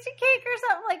tasty cake or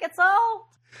something. Like it's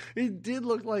all. It did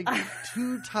look like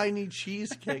 2 tiny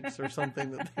cheesecakes or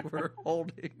something that they were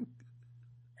holding.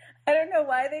 I don't know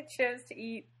why they chose to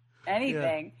eat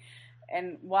anything,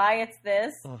 and why it's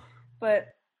this, but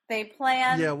they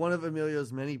plan. Yeah, one of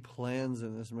Emilio's many plans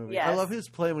in this movie. Yes. I love his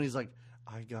plan when he's like,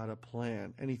 I got a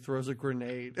plan. And he throws a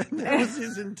grenade. And that was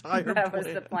his entire plan. That was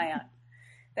the plan.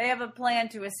 They have a plan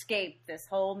to escape this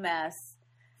whole mess.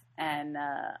 And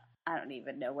I don't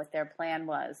even know what their plan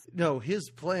was. No, his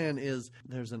plan is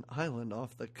there's an island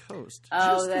off the coast.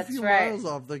 Oh, just that's a few right. miles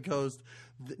off the coast.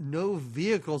 No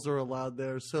vehicles are allowed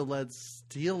there, so let's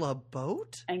steal a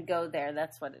boat? And go there.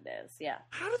 That's what it is. Yeah.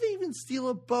 How do they even steal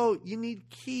a boat? You need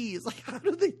keys. Like, how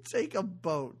do they take a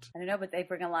boat? I don't know, but they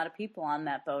bring a lot of people on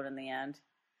that boat in the end.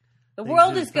 The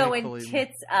world is going thankfully.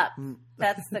 tits up.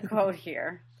 That's the quote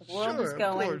here. The world Sure, is of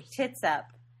going course. tits up.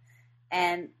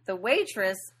 And the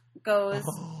waitress goes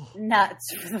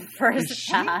nuts for the first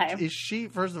time. Is she,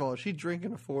 first of all, is she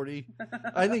drinking a 40?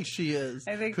 I think she is.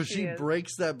 I think because she she is.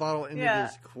 breaks that bottle into Yeah.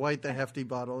 this quite the hefty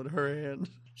bottle in her hand.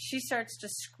 She starts to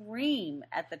scream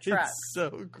at the truck. It's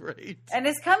so great. And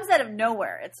this comes out of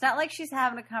nowhere. It's not like she's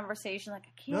having a conversation like,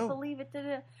 I can't No. believe it.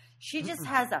 She just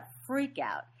has a freak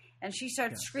out. And she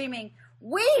starts screaming,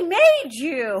 "We made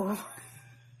you!"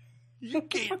 You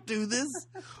can't do this.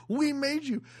 We made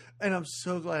you. And I'm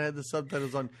so glad I had the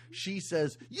subtitles on. She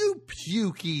says, "You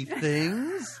pukey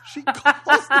things." She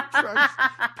calls the trucks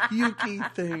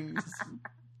pukey things.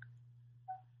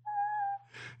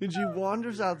 And she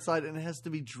wanders outside and has to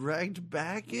be dragged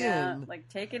back in Like,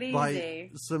 take it by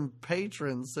easy. some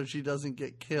patrons so she doesn't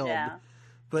get killed. Yeah.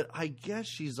 But I guess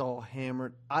she's all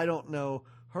hammered. I don't know.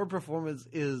 Her performance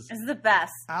is It's the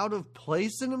best. out of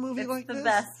place in a movie It's like the this.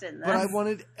 best in this. But I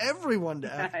wanted everyone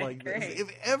to act I like agree. this.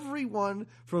 If everyone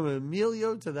from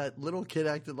Emilio to that little kid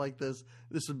acted like this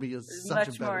would be such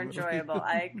a Much better more movie. enjoyable.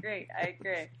 I agree.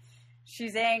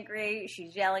 She's angry.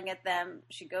 She's yelling at them.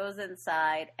 She goes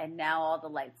inside, and now all the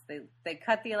lights, they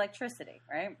cut the electricity,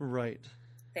 right? Right.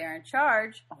 They're in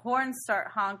charge. Horns start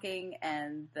honking,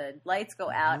 and the lights go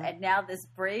out. Mm-hmm. And now this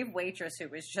brave waitress who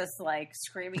was just like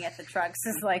screaming at the trucks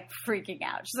is like freaking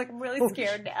out. She's like, I'm really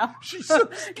scared now. She's so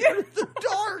scared of the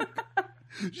dark.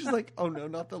 She's like, oh no,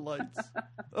 not the lights.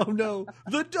 Oh no,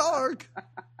 the dark.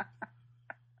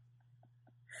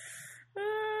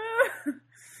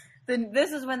 Then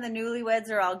this is when the newlyweds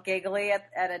are all giggly at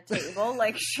a table.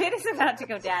 Like, shit is about to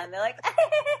go down. And they're like,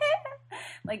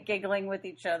 like giggling with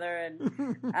each other.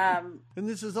 And And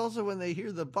this is also when they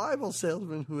hear the Bible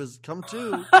salesman who has come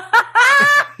to.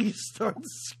 He starts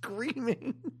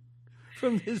screaming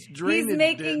from his drainage he's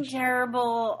making ditch.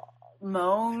 terrible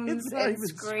moans It's not and even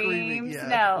screaming, screams. yeah.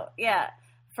 No, yeah.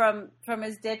 From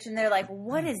his ditch, and they're like,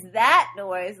 "What is that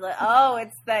noise?" Like, oh,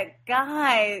 it's that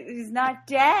guy who's not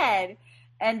dead.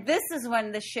 And this is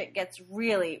when the shit gets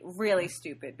really, really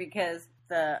stupid, because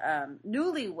the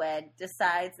newlywed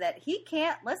decides that he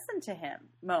can't listen to him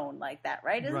moan like that,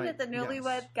 right? Isn't Right, it the newlywed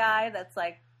yes. guy that's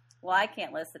like, well, I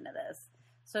can't listen to this.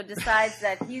 So decides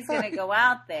that he's going to go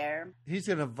out there. He's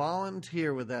going to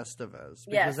volunteer with Estevez.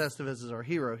 Yes. Because Estevez is our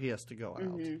hero, he has to go out.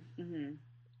 Mm-hmm.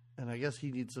 And I guess he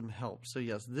needs some help. So,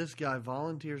 yes, this guy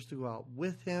volunteers to go out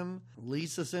with him.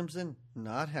 Lisa Simpson,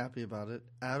 not happy about it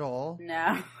at all.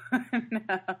 No,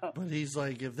 no. But he's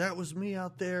like, if that was me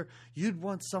out there, you'd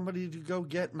want somebody to go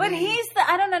get me. But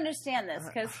I don't understand this,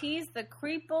 because he's the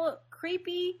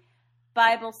creepy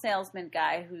Bible salesman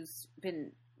guy who's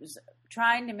been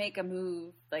trying to make a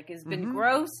move, like has been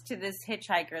gross to this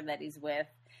hitchhiker that he's with,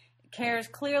 cares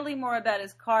clearly more about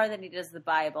his car than he does the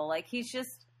Bible. Like, he's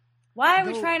just, why are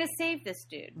we trying to save this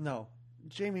dude? No.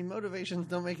 Jamie, motivations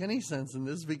don't make any sense in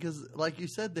this because, like you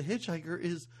said, the hitchhiker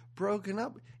is broken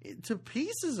up to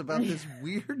pieces about this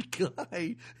weird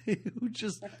guy who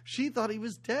she thought he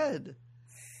was dead.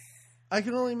 I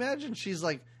can only imagine she's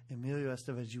like, Emilio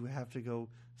Estevez, you have to go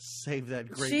save that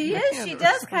great She man. is. She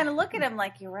does kind of look at him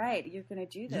like, you're right. You're going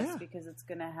to do this Yeah. because it's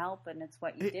going to help and it's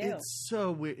what you do. It's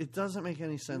so weird. It doesn't make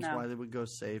any sense No. why they would go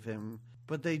save him.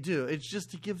 But they do. It's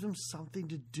just to give them something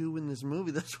to do in this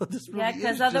movie. That's what this movie is. Yeah,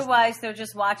 because just- otherwise they're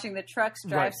just watching the trucks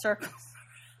drive Right. circles.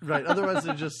 Right. Otherwise,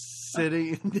 they're just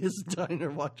sitting in this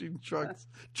diner watching trucks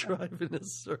drive in a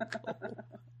circle.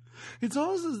 It's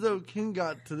almost as though King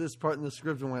got to this part in the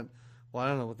script and went, well, I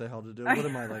don't know what the hell to do. What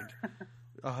am I, like,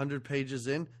 100 pages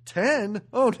in? 10?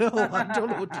 Oh, no, I don't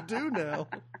know what to do now.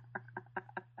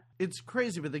 It's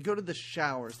crazy, but they go to the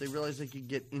showers. They realize they can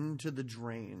get into the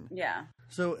drain. Yeah.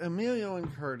 So Emilio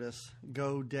and Curtis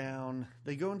go down.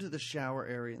 They go into the shower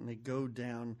area and they go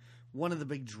down one of the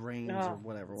big drains or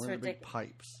whatever, one of the big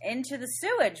pipes. Into the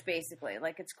sewage, basically.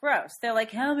 Like, it's gross. They're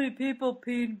like, how many people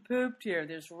peed and pooped here?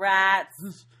 There's rats.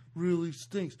 This really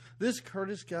stinks. This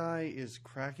Curtis guy is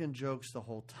cracking jokes the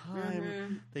whole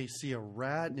time. They see a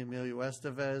rat, and Emilio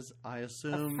Estevez, I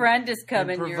assume, A friend is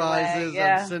coming your way. improvises,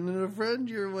 Yeah. I'm sending a friend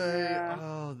your way. Yeah.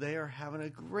 Oh, they are having a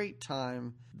great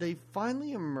time. They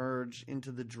finally emerge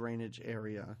into the drainage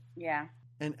area. Yeah.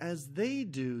 And as they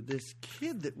do, this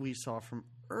kid that we saw from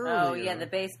earlier Oh, yeah, the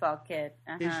baseball kid.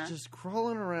 is just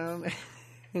crawling around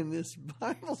And this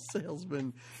Bible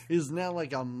salesman is now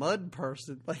like a mud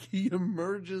person. Like he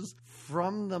emerges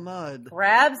from the mud.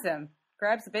 Grabs the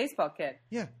baseball kid.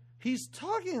 Yeah. He's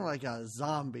talking like a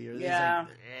zombie. Or yeah.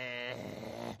 He's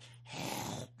like,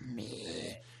 help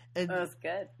me. And, that was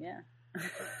good, yeah.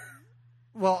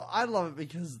 Well, I love it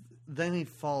because then he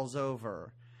falls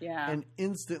over. Yeah. And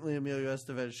instantly Emilio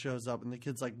Estevez shows up and the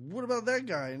kid's like, what about that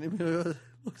guy? And Emilio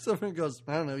looks over and goes,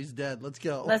 I don't know, he's dead. Let's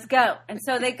go. Let's go. And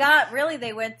so they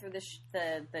went through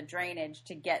the drainage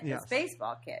to get this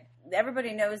baseball kid.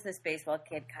 Everybody knows this baseball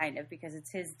kid kind of because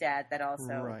it's his dad that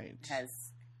also has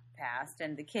passed.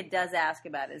 And the kid does ask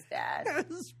about his dad.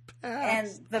 Has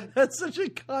passed. That's such a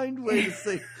kind way to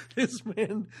say this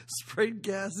man sprayed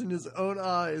gas in his own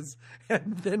eyes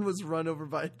and then was run over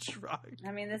by a truck.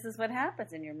 I mean, this is what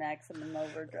happens in your maximum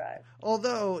overdrive.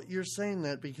 Although you're saying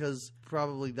that because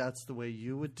probably that's the way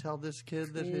you would tell this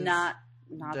kid that his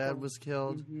dad was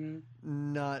killed.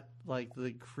 Mm-hmm. Not like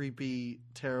the creepy,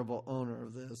 terrible owner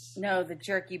of this. No, the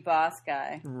jerky boss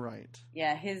guy. Right.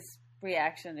 Yeah, his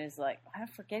reaction is like, I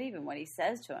forget even what he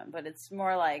says to him, but it's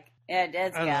more like, yeah,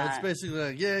 Dad's gone. It's basically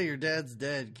like, yeah, your dad's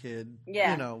dead, kid.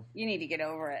 Yeah, you need to get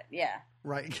over it. Yeah,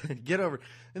 right, get over it.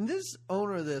 And this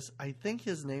owner of this, I think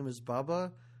his name is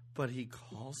Bubba, but he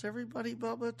calls everybody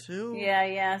Bubba too.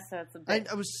 Yeah. So it's a bit.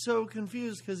 I was so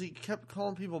confused because he kept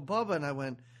calling people Bubba, and I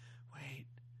went, wait,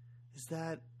 is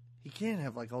that he can't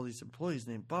have like all these employees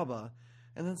named Bubba?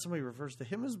 And then somebody refers to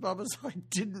him as Bubba, so I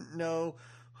didn't know.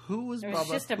 Who was Bubba? It was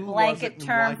just a blanket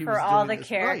term for all the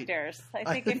characters. Right.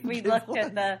 I think if we looked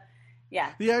at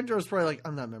the actor was probably like,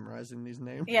 I'm not memorizing these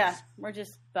names. Yeah, we're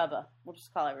just Bubba. We'll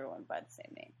just call everyone by the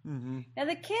same name. Mm-hmm. Now,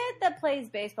 the kid that plays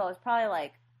baseball is probably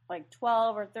like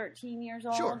 12 or 13 years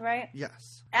old, right?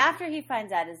 Yes. After he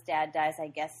finds out his dad dies, I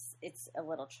guess it's a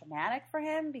little traumatic for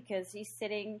him because he's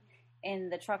sitting in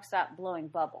the truck stop blowing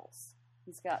bubbles.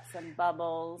 He's got some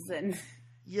bubbles and...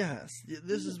 Yes,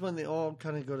 this is when they all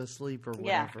kind of go to sleep or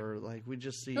whatever. Yeah. Like we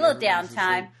just see a little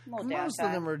downtime. Most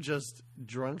of them are just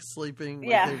drunk sleeping.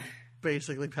 Like they've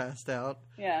basically passed out.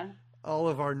 Yeah. All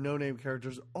of our no-name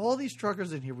characters, all these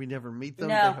truckers in here, we never meet them.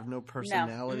 They have no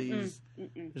personalities. No.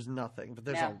 Mm-mm. There's nothing, but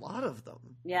there's a lot of them.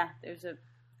 Yeah, there's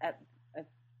at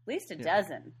least a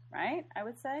dozen, right? I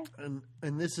would say.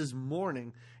 And this is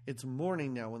morning. It's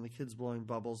morning now when the kid's blowing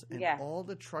bubbles, and all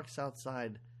the trucks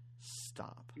outside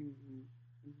stop. Mm-hmm.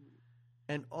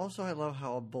 And also, I love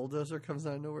how a bulldozer comes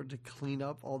out of nowhere to clean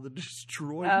up all the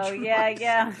destroyed trucks.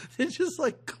 Yeah. They just,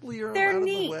 like, clear them out of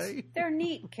the way. They're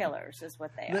neat killers is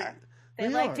what they are. They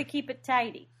like to keep it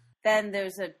tidy. Then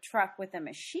there's a truck with a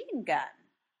machine gun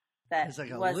that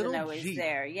wasn't always Jeep.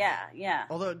 There. Yeah.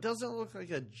 Although it doesn't look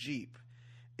like a Jeep.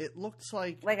 It looks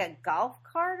like a golf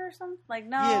cart or something? Like,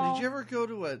 no. Yeah, did you ever go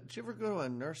to a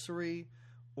nursery,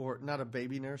 or not a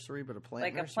baby nursery, but a plant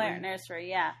nursery? Like a plant nursery,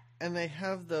 yeah. And they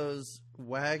have those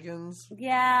wagons.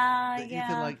 Yeah. You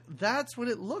can that's what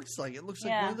it looks like. It looks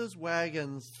like one of those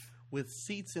wagons with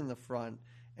seats in the front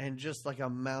and just like a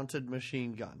mounted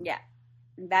machine gun. Yeah.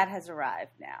 That has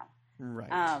arrived now.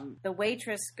 Right. The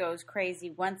waitress goes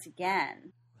crazy once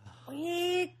again.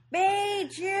 We made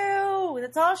you.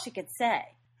 That's all she could say.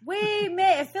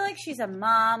 I feel like she's a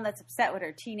mom that's upset with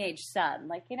her teenage son.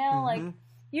 Like,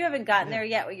 you haven't gotten there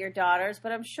yet with your daughters,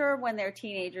 but I'm sure when they're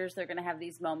teenagers, they're going to have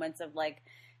these moments of like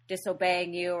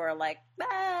disobeying you or like,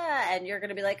 and you're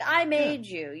going to be like, I made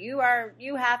you.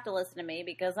 You have to listen to me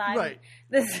because I'm right.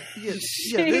 This.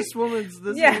 This woman's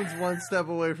one step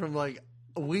away from like,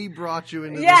 we brought you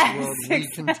into this world. We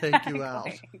can take you out.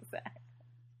 Exactly.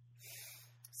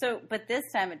 So, but this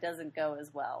time it doesn't go as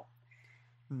well.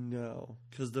 No,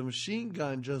 because the machine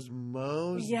gun just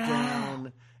mows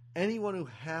down anyone who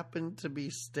happened to be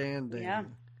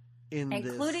standing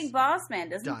including Boss Man.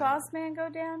 Doesn't Boss Man go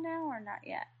down now or not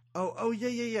yet? Oh,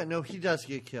 yeah. No, he does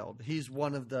get killed. He's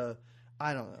one of the,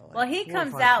 I don't know. Well, he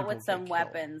comes out with some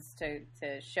weapons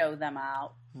to show them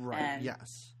out. Right, and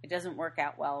yes. It doesn't work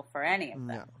out well for any of them.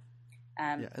 No.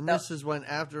 And this is when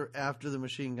after the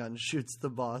machine gun shoots the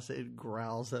boss, it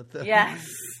growls at them. Yes,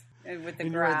 with the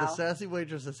growl. The sassy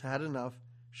waitress has had enough.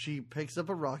 She picks up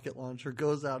a rocket launcher,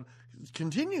 goes out,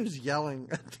 continues yelling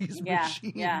at these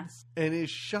machines, and is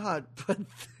shot. But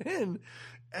then,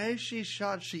 as she's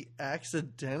shot, she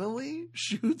accidentally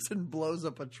shoots and blows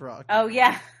up a truck. Oh,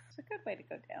 yeah. It's a good way to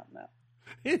go down, though.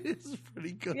 It is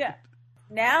pretty good. Yeah.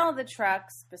 Now the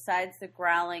trucks, besides the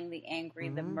growling, the angry,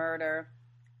 the murder,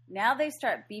 now they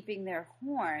start beeping their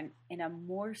horn in a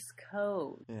Morse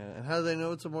code. Yeah, and how do they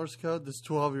know it's a Morse code? This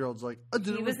 12-year-old's like, I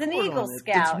did he a was an report Eagle on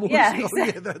Scout. It. Yeah, exactly.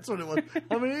 Yeah, that's what it was.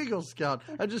 I'm an Eagle Scout.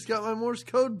 I just got my Morse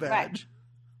code badge. Right.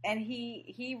 And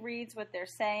he reads what they're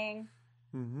saying.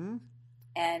 Mm-hmm.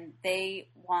 and they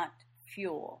want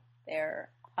fuel. They're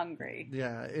hungry.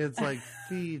 Yeah, it's like,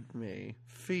 feed me.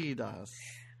 Feed us.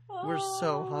 We're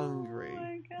so hungry.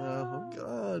 My God. Oh,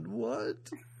 God. What?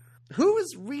 Who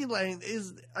is relaying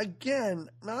is, again,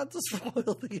 not to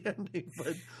spoil the ending,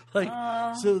 but, like,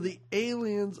 so the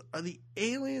aliens, are the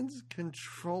aliens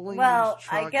controlling these trucks?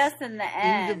 I guess in the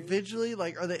end. Individually?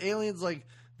 Like, are the aliens like,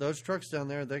 those trucks down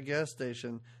there at their gas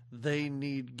station, they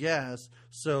need gas,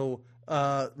 so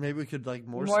maybe we could, like,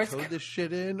 Morse code this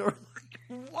shit in? Or,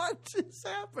 like, what is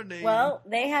happening? Well,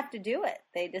 they have to do it.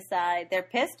 They decide, they're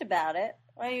pissed about it.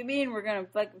 What do you mean we're going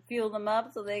to fucking fuel them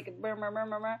up so they can...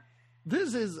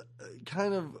 This is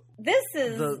kind of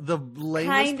the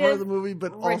lamest part of the movie,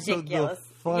 but ridiculous. Also the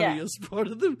funniest part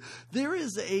of the. There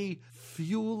is a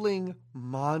fueling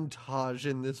montage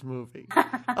in this movie.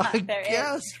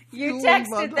 You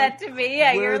texted that to me.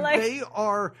 Yeah, you're like, they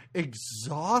are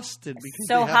exhausted because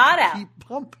so they hot have to out. keep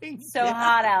pumping. So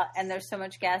hot out, and there's so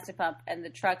much gas to pump, and the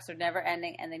trucks are never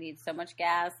ending, and they need so much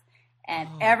gas. And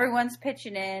everyone's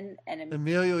pitching in. And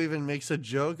Emilio even makes a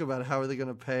joke about how are they going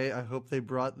to pay. I hope they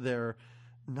brought their,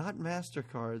 not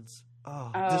MasterCards,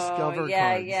 Discover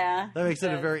cards. Yeah. That makes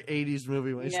it a very 80s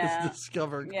movie when he says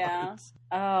Discover cards.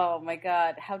 Oh, my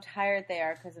God. How tired they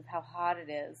are because of how hot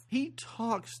it is. He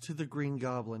talks to the Green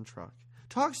Goblin truck.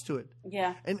 Talks to it.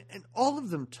 Yeah. And all of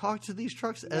them talk to these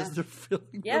trucks as they're filling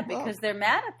them up. Yeah, because they're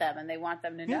mad at them and they want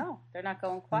them to know. They're not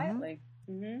going quietly.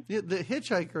 Mm-hmm. Yeah, the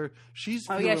hitchhiker, she's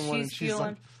feeling one and she's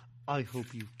like, I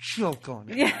hope you choke on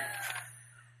it. Yeah.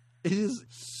 It is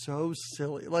so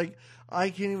silly. Like,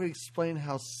 I can't even explain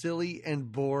how silly and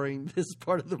boring this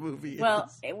part of the movie is. Well,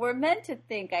 we're meant to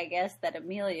think, I guess, that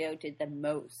Emilio did the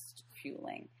most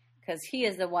fueling because he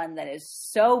is the one that is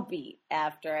so beat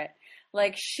after it.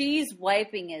 Like, she's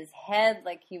wiping his head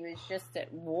like he was just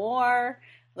at war.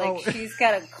 Like, she's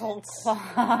got a cold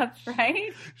cloth,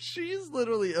 right? She's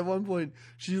literally, at one point,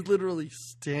 she's literally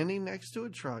standing next to a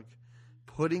truck,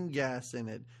 putting gas in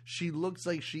it. She looks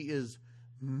like she is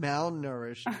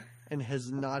malnourished and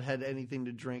has not had anything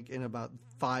to drink in about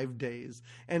 5 days.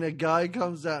 And a guy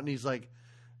comes out and he's like,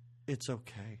 it's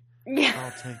okay. Yeah.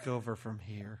 I'll take over from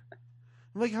here.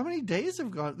 I'm like, how many days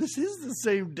have gone? This is the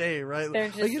same day, right?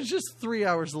 Like, it's just 3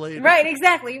 hours later. Right,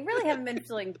 exactly. You really haven't been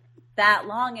feeling that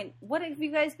long. And what have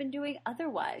you guys been doing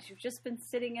otherwise? You've just been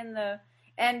sitting in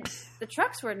and the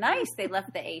trucks were nice. They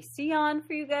left the AC on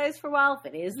for you guys for a while.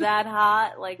 If it is that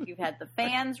hot, like, you've had the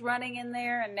fans running in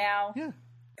there, and now a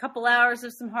couple hours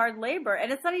of some hard labor.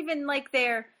 And it's not even like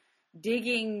they're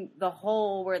digging the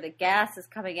hole where the gas is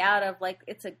coming out of. Like,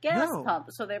 it's a gas pump,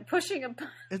 so they're pushing a pump.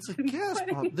 It's a gas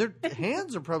pump. Their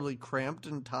hands are probably cramped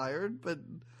and tired, but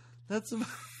that's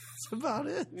about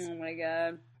it. Oh, my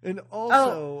God. And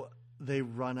also... They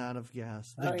run out of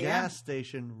gas. The gas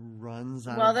station runs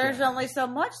out of gas. Well, there's only so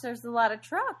much. There's a lot of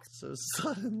trucks. So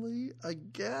suddenly, a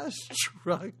gas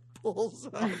truck pulls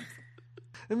up. And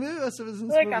Emilio Estevez's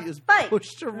movie is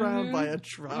pushed around by a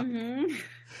truck. Mm-hmm.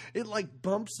 It, like,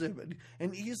 bumps him.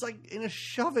 And he's, like, in a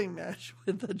shoving match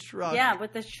with the truck. Yeah,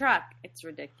 with the truck. It's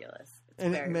ridiculous.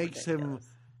 And it makes him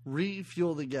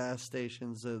refuel the gas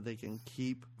station so they can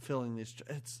keep filling these.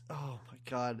 It's, oh, my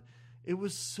God. It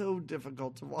was so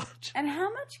difficult to watch. And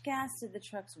how much gas did the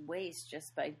trucks waste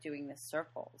just by doing the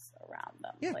circles around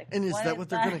them? Yeah, like, and is that what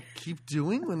they're going to keep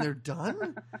doing when they're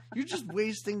done? You're just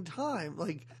wasting time.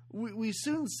 Like, we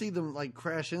soon see them, like,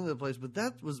 crash into the place, but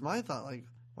that was my thought. Like,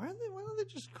 why don't they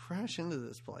just crash into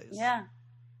this place? Yeah.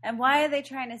 And why are they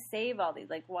trying to save all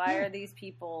these? Like, why are these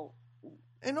people...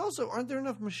 And also, aren't there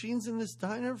enough machines in this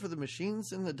diner for the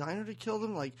machines in the diner to kill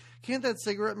them? Like, can't that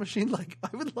cigarette machine, like,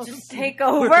 I would love just to take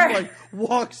over. Where it, like,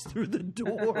 walks through the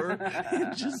door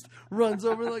and just runs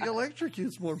over, like,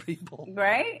 electrocutes more people.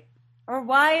 Right? Or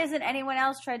why isn't anyone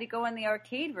else trying to go in the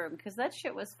arcade room? Because that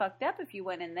shit was fucked up if you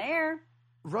went in there.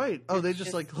 Right. Oh, they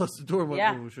just like, closed the door and went,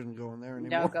 oh, we shouldn't go in there anymore.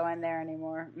 Don't go in there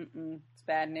anymore. It's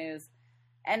bad news.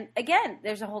 And again,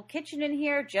 there's a whole kitchen in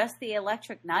here. Just the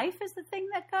electric knife is the thing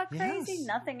that got crazy. Yes.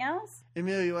 Nothing else.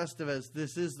 Emilio Estevez,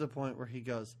 this is the point where he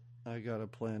goes, I got a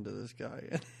plan to this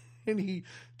guy. And he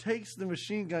takes the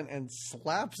machine gun and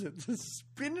slaps it to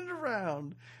spin it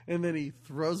around. And then he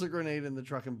throws a grenade in the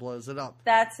truck and blows it up.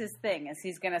 That's his thing, is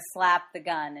he's going to slap the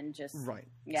gun and just... Right.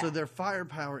 Yeah. So their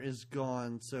firepower is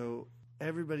gone. So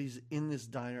everybody's in this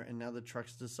diner. And now the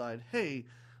trucks decide, hey,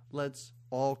 let's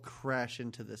all crash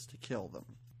into this to kill them.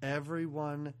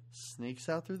 Everyone sneaks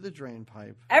out through the drain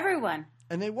pipe. Everyone.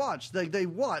 And they watch. They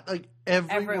watch. Like,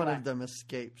 every one of them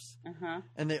escapes. Uh-huh.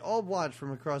 And they all watch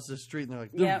from across the street. And they're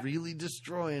like, they're really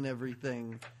destroying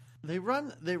everything. They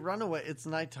run away. It's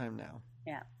nighttime now.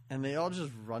 Yeah. And they all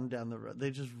just run down the road.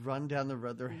 They just run down the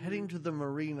road. They're heading to the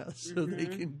marina so they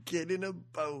can get in a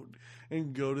boat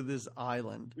and go to this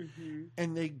island.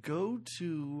 And they go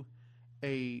to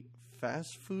a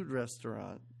fast food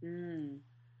restaurant.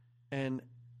 And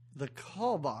the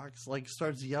call box like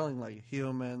starts yelling like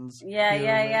humans.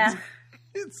 Yeah.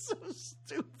 It's so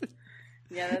stupid.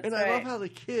 Yeah, that's and right. I love how the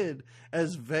kid,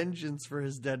 as vengeance for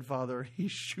his dead father, he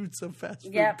shoots a fast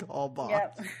food call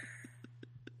box.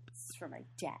 This is for my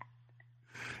dad.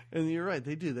 And you're right,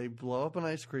 they do. They blow up an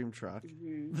ice cream truck.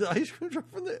 The ice cream truck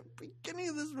from the beginning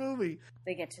of this movie.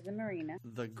 They get to the marina.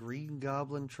 The Green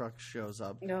Goblin truck shows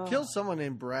up. Oh. Kills someone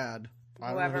named Brad. I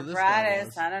don't know Whoever who this Brad guy is,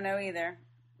 was. I don't know either.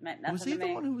 Meant nothing Was he to the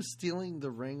me. one who was stealing the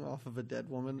ring off of a dead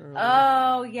woman earlier?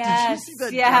 Oh, yes. Did you see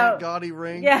that giant gaudy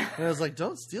ring? Yeah. And I was like,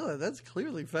 don't steal it. That's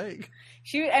clearly fake.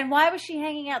 And why was she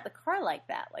hanging out the car like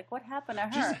that? Like, what happened to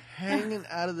her? Just hanging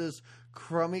out of this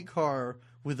crummy car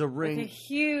with a ring. With a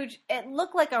huge, it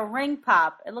looked like a ring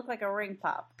pop. It looked like a ring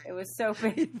pop. It was so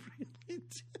big. It really did.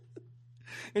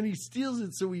 And he steals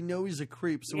it so we know he's a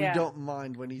creep, so we don't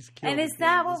mind when he's killed. And is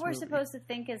that what we're supposed to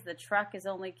think is the truck is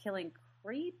only killing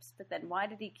creeps? But then why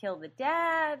did he kill the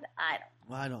dad?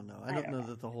 I don't know. I don't know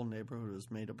that the whole neighborhood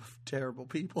was made up of terrible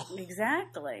people.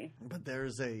 Exactly. But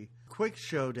there's a quick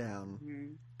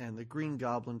showdown, and the Green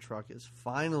Goblin truck is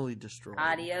finally destroyed.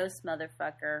 Adios,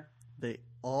 motherfucker. They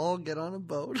all get on a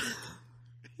boat,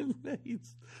 and they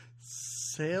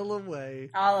sail away.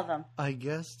 All of them. I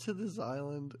guess to this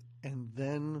island, and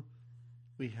then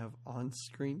we have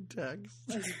on-screen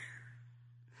text.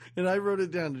 And I wrote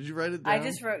it down. Did you write it down? I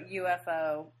just wrote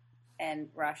UFO and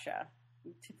Russia.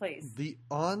 Please. The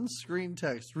on-screen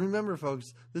text. Remember,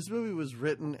 folks, this movie was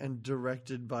written and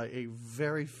directed by a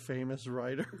very famous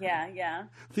writer. Yeah.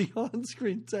 The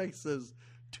on-screen text says,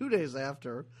 2 days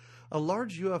after, a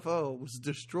large UFO was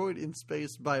destroyed in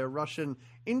space by a Russian,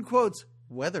 in quotes,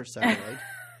 weather satellite,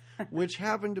 which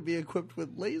happened to be equipped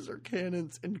with laser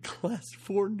cannons and Class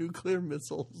 4 nuclear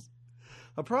missiles.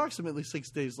 Approximately 6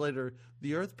 days later,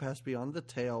 the Earth passed beyond the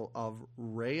tail of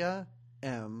Rhea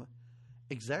M,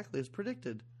 exactly as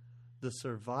predicted. The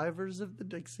survivors of the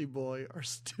Dixie Boy are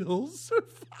still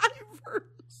survivors.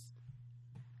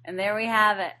 And there we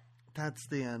have it. That's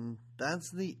the end.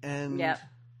 That's the end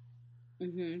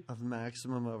of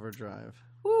Maximum Overdrive.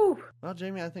 Woo. Well,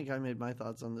 Jamie, I think I made my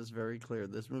thoughts on this very clear.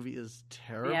 This movie is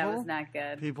terrible. Yeah, it was not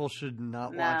good. People should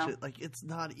not watch it. Like, it's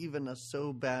not even a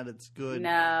so bad it's good.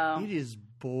 No. It is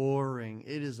boring.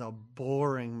 It is a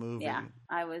boring movie. Yeah,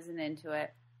 I wasn't into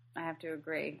it. I have to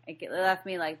agree. It left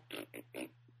me like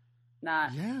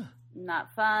not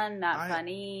fun, not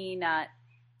funny, not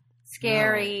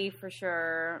scary for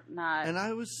sure. Not. And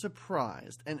I was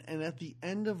surprised. And at the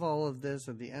end of all of this,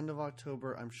 at the end of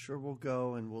October, I'm sure we'll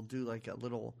go and we'll do like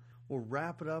we'll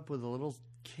wrap it up with a little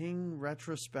King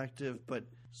retrospective. But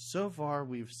so far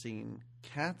we've seen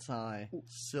Cat's Eye,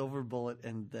 Silver Bullet,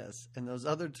 and this. And those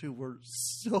other two were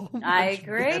so much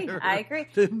better. I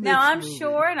agree. Now I'm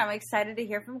sure, and I'm excited to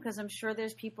hear from because I'm sure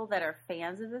there's people that are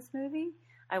fans of this movie.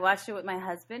 I watched it with my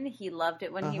husband. He loved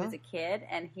it when he was a kid,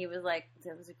 and he was like,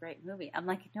 "That was a great movie." I'm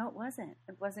like, "No, it wasn't.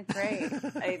 It wasn't great."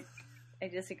 I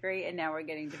disagree, and now we're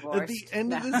getting divorced. At the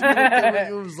end of this movie,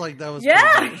 it was like, that was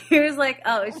crazy. He was like,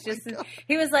 "Oh, it's just."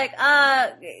 He was like,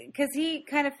 because he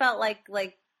kind of felt like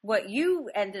what you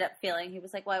ended up feeling. He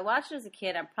was like, "Well, I watched it as a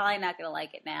kid. I'm probably not going to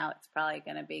like it now. It's probably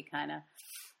going to be kind of,"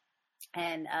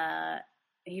 and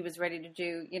he was ready to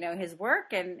do, his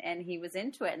work, and he was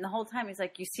into it. And the whole time he's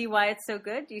like, "You see why it's so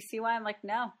good? Do you see why?" I'm like,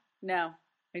 No,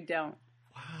 I don't.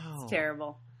 Wow. It's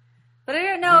terrible. But I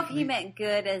don't know if he meant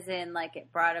good as in like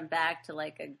it brought him back to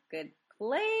like a good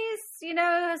place.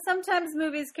 Sometimes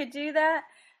movies could do that.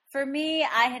 For me,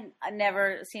 I had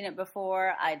never seen it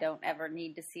before. I don't ever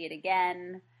need to see it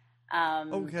again.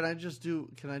 Can I just do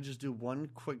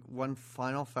one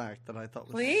final fact that I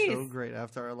thought was so great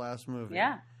after our last movie?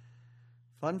 Yeah.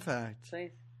 Fun fact.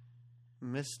 Please.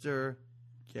 Mr.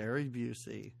 Gary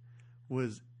Busey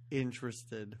was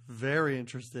very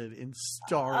interested in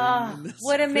starring in this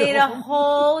would have made a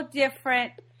whole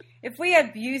different... If we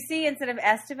had Busey instead of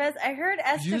Estevez, I heard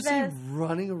Estevez... Busey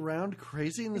running around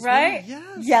crazy in this right? movie?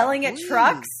 Yes. Yelling at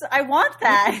trucks? I want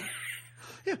that.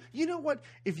 Yeah, you know what?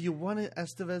 If you wanted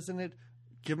Estevez in it,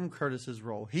 give him Curtis's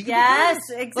role. He can yes,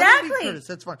 be Curtis. exactly. Let him be Curtis.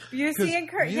 That's fine. Busey and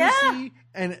Curtis. Busey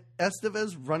and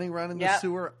Estevez running around in the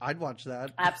sewer, I'd watch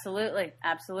that. Absolutely.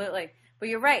 But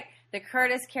you're right. The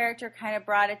Curtis character kind of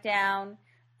brought it down.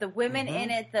 The women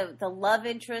in it, the love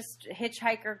interest,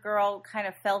 hitchhiker girl, kind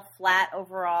of fell flat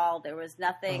overall. There was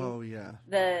nothing. Oh, yeah.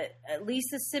 The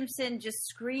Lisa Simpson just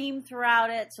screamed throughout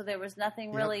it, so there was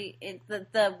nothing really.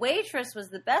 The waitress was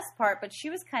the best part, but she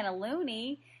was kind of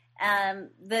loony.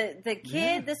 The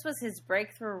kid, this was his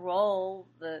breakthrough role.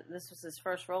 This was his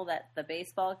first role, the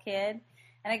baseball kid.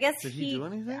 And I guess did he do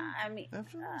anything? I mean,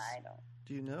 after this? I don't.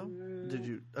 Do you know? Did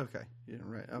you? Okay, you didn't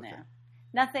write. Okay. No.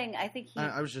 Nothing. I think he.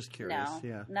 I was just curious. No,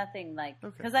 yeah. Nothing like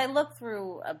because Okay. I looked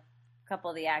through a couple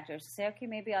of the actors to say, okay,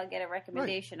 maybe I'll get a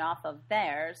recommendation off of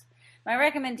theirs. My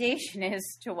recommendation is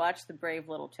to watch The Brave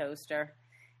Little Toaster.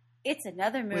 It's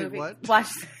another movie. Wait, what? Watch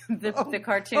the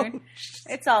cartoon.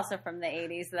 It's also from the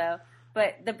 80s, though.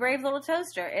 But The Brave Little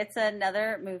Toaster. It's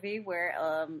another movie where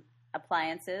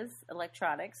appliances,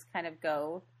 electronics, kind of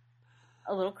go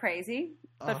a little crazy,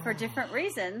 but for different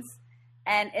reasons.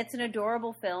 And it's an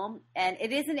adorable film, and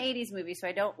it is an 80s movie, so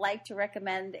I don't like to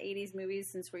recommend 80s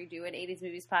movies since we do an 80s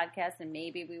movies podcast, and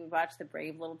maybe we would watch The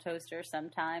Brave Little Toaster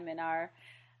sometime in our...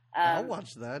 I'll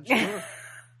watch that, sure.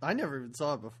 I never even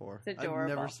saw it before. It's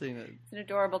adorable. I've never seen it. It's an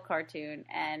adorable cartoon,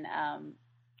 and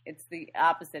it's the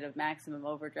opposite of Maximum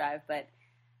Overdrive, but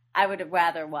I would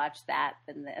rather watch that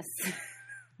than this.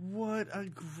 What a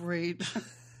great...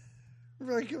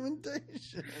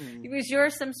 recommendation. Was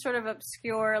yours some sort of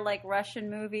obscure, like, Russian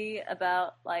movie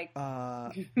about, like, no,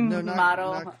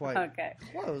 model? not quite. Okay.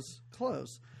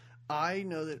 Close. I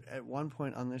know that at one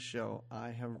point on this show,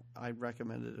 I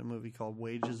recommended a movie called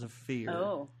Wages of Fear.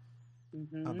 Oh.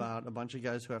 About a bunch of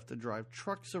guys who have to drive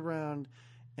trucks around,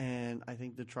 and I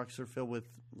think the trucks are filled with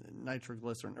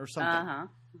nitroglycerin or something.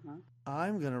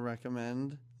 I'm going to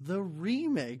recommend the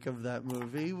remake of that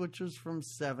movie, which was from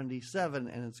 1977,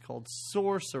 and it's called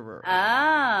Sorcerer.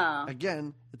 Oh.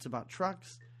 Again, it's about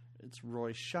trucks. It's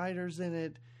Roy Scheider's in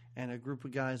it, and a group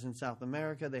of guys in South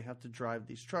America. They have to drive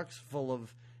these trucks full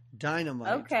of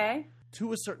dynamite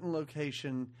to a certain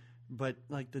location, but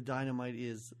like the dynamite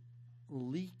is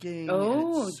leaking.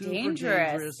 Oh, and it's super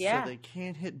dangerous. Yeah. So they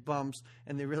can't hit bumps,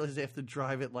 and they realize they have to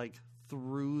drive it like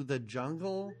through the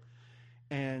jungle.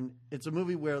 And it's a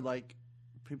movie where like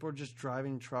people are just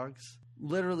driving trucks,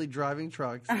 literally driving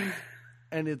trucks,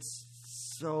 and it's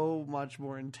so much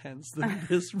more intense than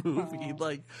this movie.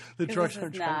 Like the trucks are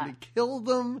trying to kill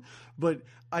them, but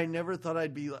I never thought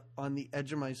I'd be on the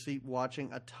edge of my seat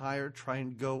watching a tire try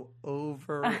and go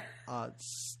over a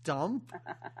stump.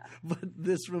 But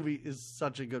this movie is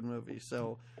such a good movie,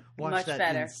 so watch much that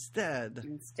better.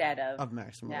 instead of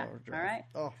Maximum Overdrive. All right.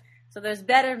 Oh. So there's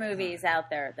better movies out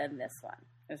there than this one,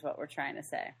 is what we're trying to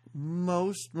say.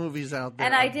 Most movies out there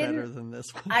are better than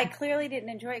this one. I clearly didn't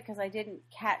enjoy it because I didn't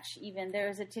catch even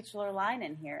there's a titular line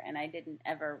in here, and I didn't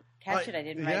ever catch it. I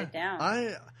didn't write it down.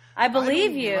 I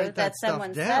believe you that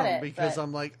someone said it because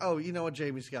I'm like, oh, you know what,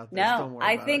 Jamie's got this. No, don't worry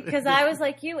I about think it. because I was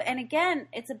like you, and again,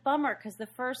 it's a bummer because the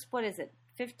first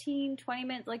 15, 20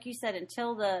 minutes, like you said,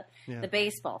 until the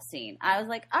baseball scene. I was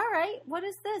like, all right, what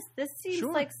is this? This seems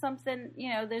like something,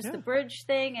 there's the bridge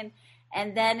thing,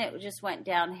 and then it just went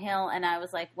downhill, and I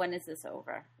was like, when is this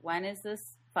over? When is this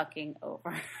fucking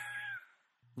over?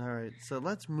 All right, so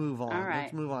let's move on. All right,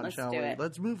 let's move on, shall we?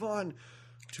 Let's move on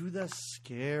to the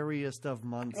scariest of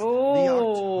months, the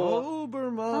October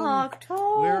month.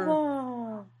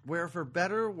 Where for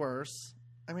better or worse,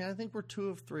 I mean, I think we're 2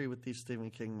 of 3 with these Stephen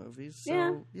King movies,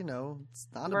 so, it's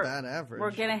not a bad average.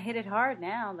 We're going to hit it hard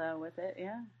now, though, with it,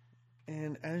 yeah.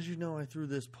 And as you know, I threw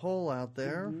this poll out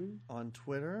there on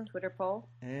Twitter. Twitter poll?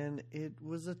 And it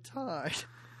was a tie.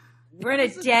 We're in a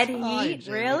dead heat?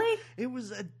 Jamie. Really? It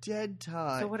was a dead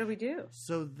tie. So what do we do?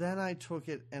 So then I took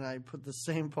it and I put the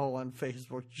same poll on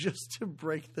Facebook just to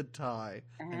break the tie.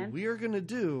 And we are going to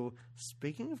do,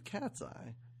 speaking of Cat's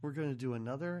Eye, we're going to do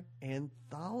another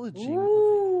anthology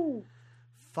movie.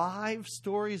 5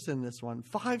 stories in this one.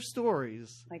 5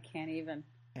 stories. I can't even.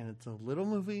 And it's a little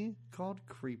movie called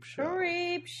Creep Show.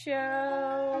 Creep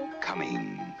Show.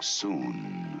 Coming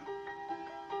soon.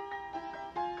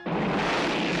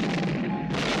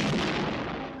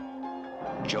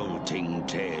 Jolting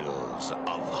tales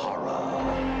of horror.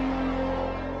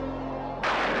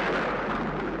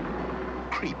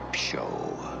 Creep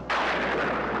Show.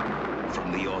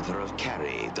 From the author of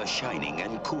Carrie, The Shining,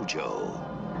 and Cujo.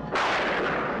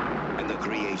 And the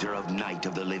creator of Night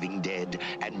of the Living Dead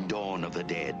and Dawn of the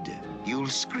Dead. You'll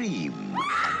scream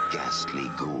at ghastly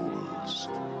ghouls.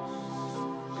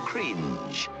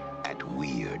 Cringe at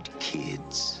weird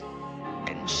kids.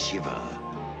 And shiver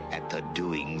at the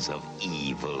doings of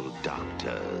evil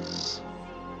doctors.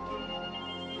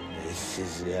 This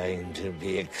is going to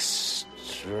be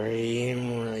extremely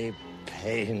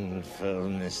painful,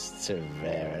 Mr.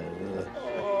 Verrill.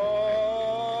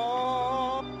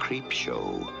 Creep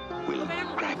Show will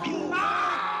grab you,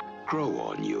 grow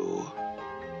on you,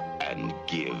 and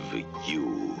give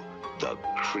you the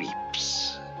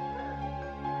creeps.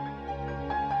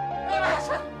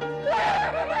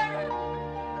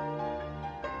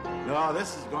 No,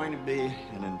 this is going to be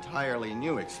an entirely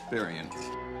new experience.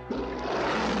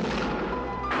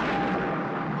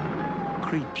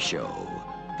 Creep Show,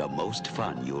 the most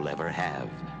fun you'll ever have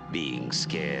being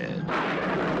scared.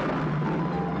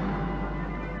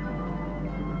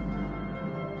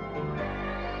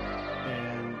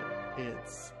 And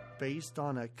it's based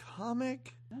on a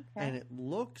comic, and it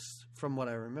looks, from what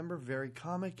I remember, very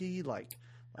comic-y, like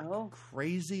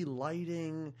crazy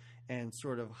lighting and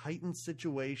sort of heightened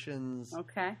situations.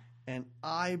 Okay. And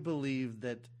I believe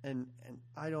that, and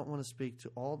I don't want to speak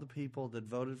to all the people that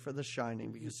voted for The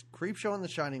Shining, because Creepshow and The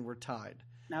Shining were tied.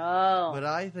 Oh. But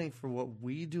I think for what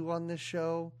we do on this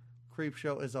show,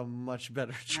 Creepshow is a much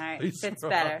better choice. All right, fits for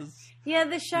better. us. Yeah,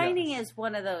 The Shining is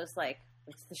one of those, like,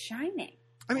 it's The Shining.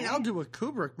 I mean, I'll do a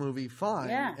Kubrick movie fine,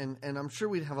 Yeah. and I'm sure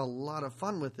we'd have a lot of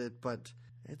fun with it, but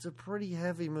it's a pretty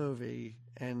heavy movie,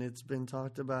 and it's been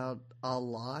talked about a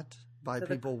lot by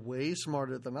people way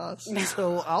smarter than us.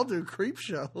 So I'll do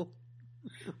Creepshow.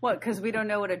 What, because we don't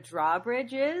know what a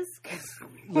drawbridge is?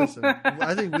 Listen,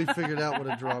 I think we figured out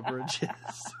what a drawbridge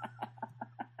is.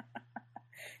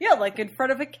 Yeah, like in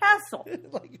front of a castle.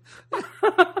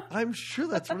 I'm sure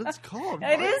that's what it's called.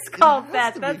 It is called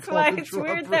that. That's why it's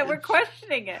weird that we're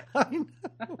questioning it. I know.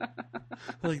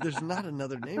 Like, there's not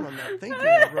another name I'm not thinking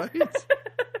of, right?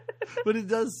 But it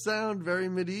does sound very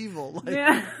medieval. Like,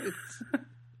 yeah.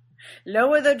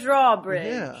 Lower the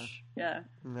drawbridge. Yeah.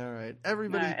 All right.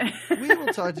 Everybody, we will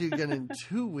talk to you again in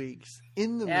 2 weeks.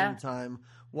 In the meantime,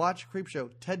 watch Creepshow.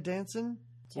 Ted Danson?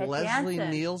 Leslie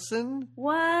Nielsen?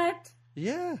 What?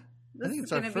 Yeah. This I think is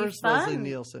it's our gonna be first fun. Leslie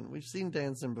Nielsen. We've seen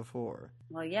Danson before.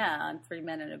 Well, yeah, on 3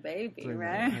 Men and a Baby, Three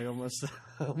right? Men. I almost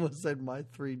said My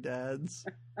Three Dads.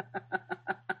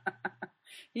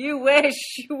 You wish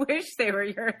they were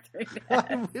your 3 dads.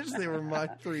 I wish they were my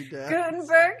 3 dads.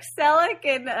 Gutenberg, Selleck,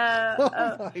 and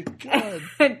Oh my God.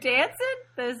 Danson?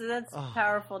 That's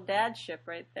powerful dadship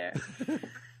right there.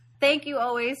 Thank you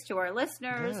always to our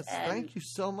listeners. Yes, and thank you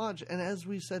so much. And as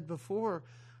we said before,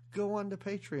 go on to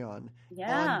Patreon.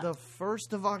 Yeah. On the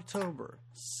 1st of October,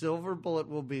 Silver Bullet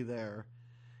will be there.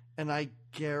 And I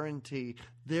guarantee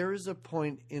there is a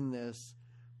point in this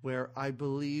where I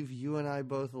believe you and I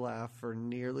both laugh for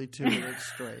nearly 2 minutes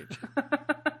straight.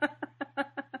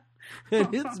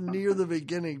 And it's near the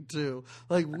beginning, too.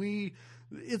 Like,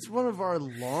 it's one of our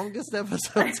longest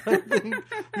episodes, I think,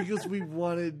 because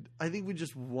I think we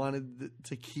just wanted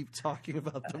to keep talking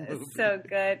about the movie. So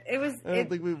good. I don't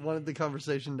think we wanted the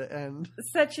conversation to end.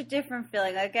 Such a different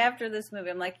feeling. Like, after this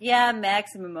movie, I'm like, yeah,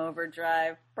 Maximum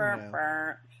Overdrive. Burr,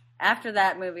 burr. After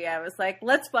that movie, I was like,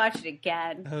 let's watch it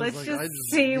again. Let's just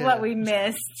see what we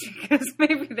missed, because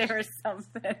maybe there was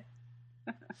something.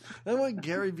 I want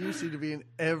Gary Busey to be in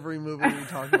every movie we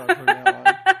talk about from now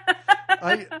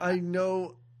on. I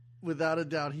know without a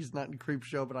doubt he's not in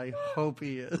Creepshow, but I hope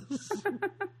he is.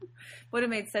 Would have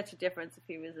made such a difference if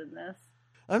he was in this.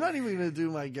 I'm not even going to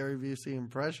do my Gary Busey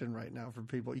impression right now for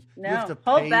people. You have to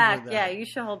hold pay back. For that. Yeah, you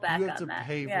should hold back on that. You have to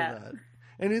pay for that.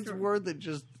 And it's word that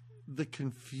just the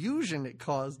confusion it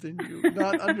caused in you,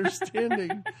 not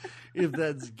understanding if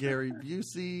that's Gary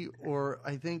Busey or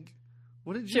I think,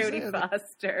 what did you say? Jodie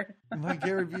Foster. My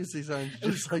Gary Busey sounds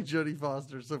just like Jodie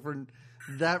Foster. So for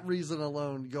that reason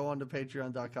alone, go on to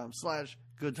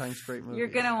patreon.com/goodtimesgreatmovies. You're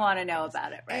going to want to know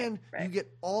about it, right? And you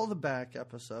get all the back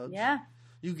episodes. Yeah.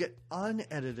 You get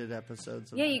unedited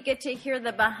episodes. You get to hear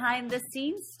the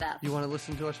behind-the-scenes stuff. You want to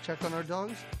listen to us check on our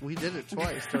dogs? We did it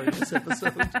twice during this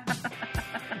episode.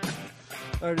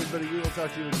 All right, everybody, we will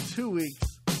talk to you in 2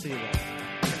 weeks. See you later.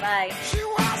 Bye. She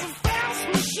was a fast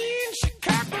machine. She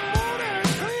kept the motor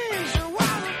clean. She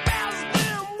was the best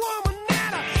damn woman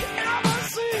that I ever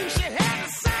seen. She had the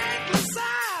saintly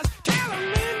eyes, telling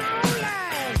me no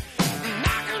lies,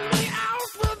 knocking me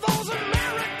out with those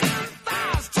American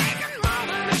thighs, taking more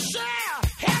than a share,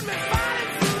 had me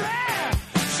fighting for air.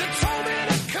 She told me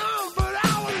to come, but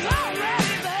I was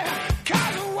already there.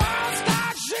 'Cause the world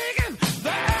started shaking,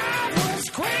 the earth was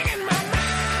quaking, my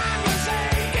mind was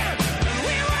aching, and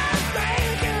we were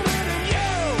making it, and you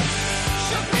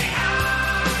shook me out.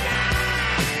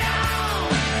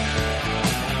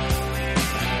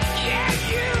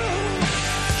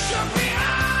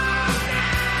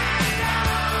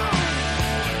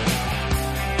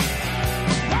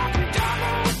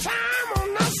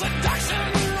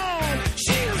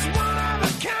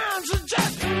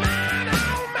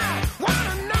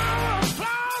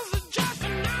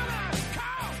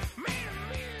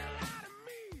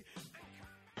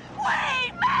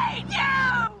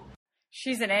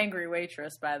 She's an angry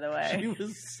waitress, by the way. She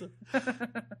was so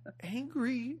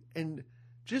angry and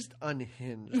just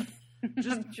unhinged.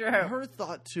 Just True. her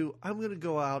thought to, I'm going to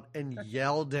go out and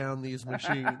yell down these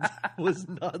machines was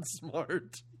not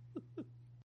smart.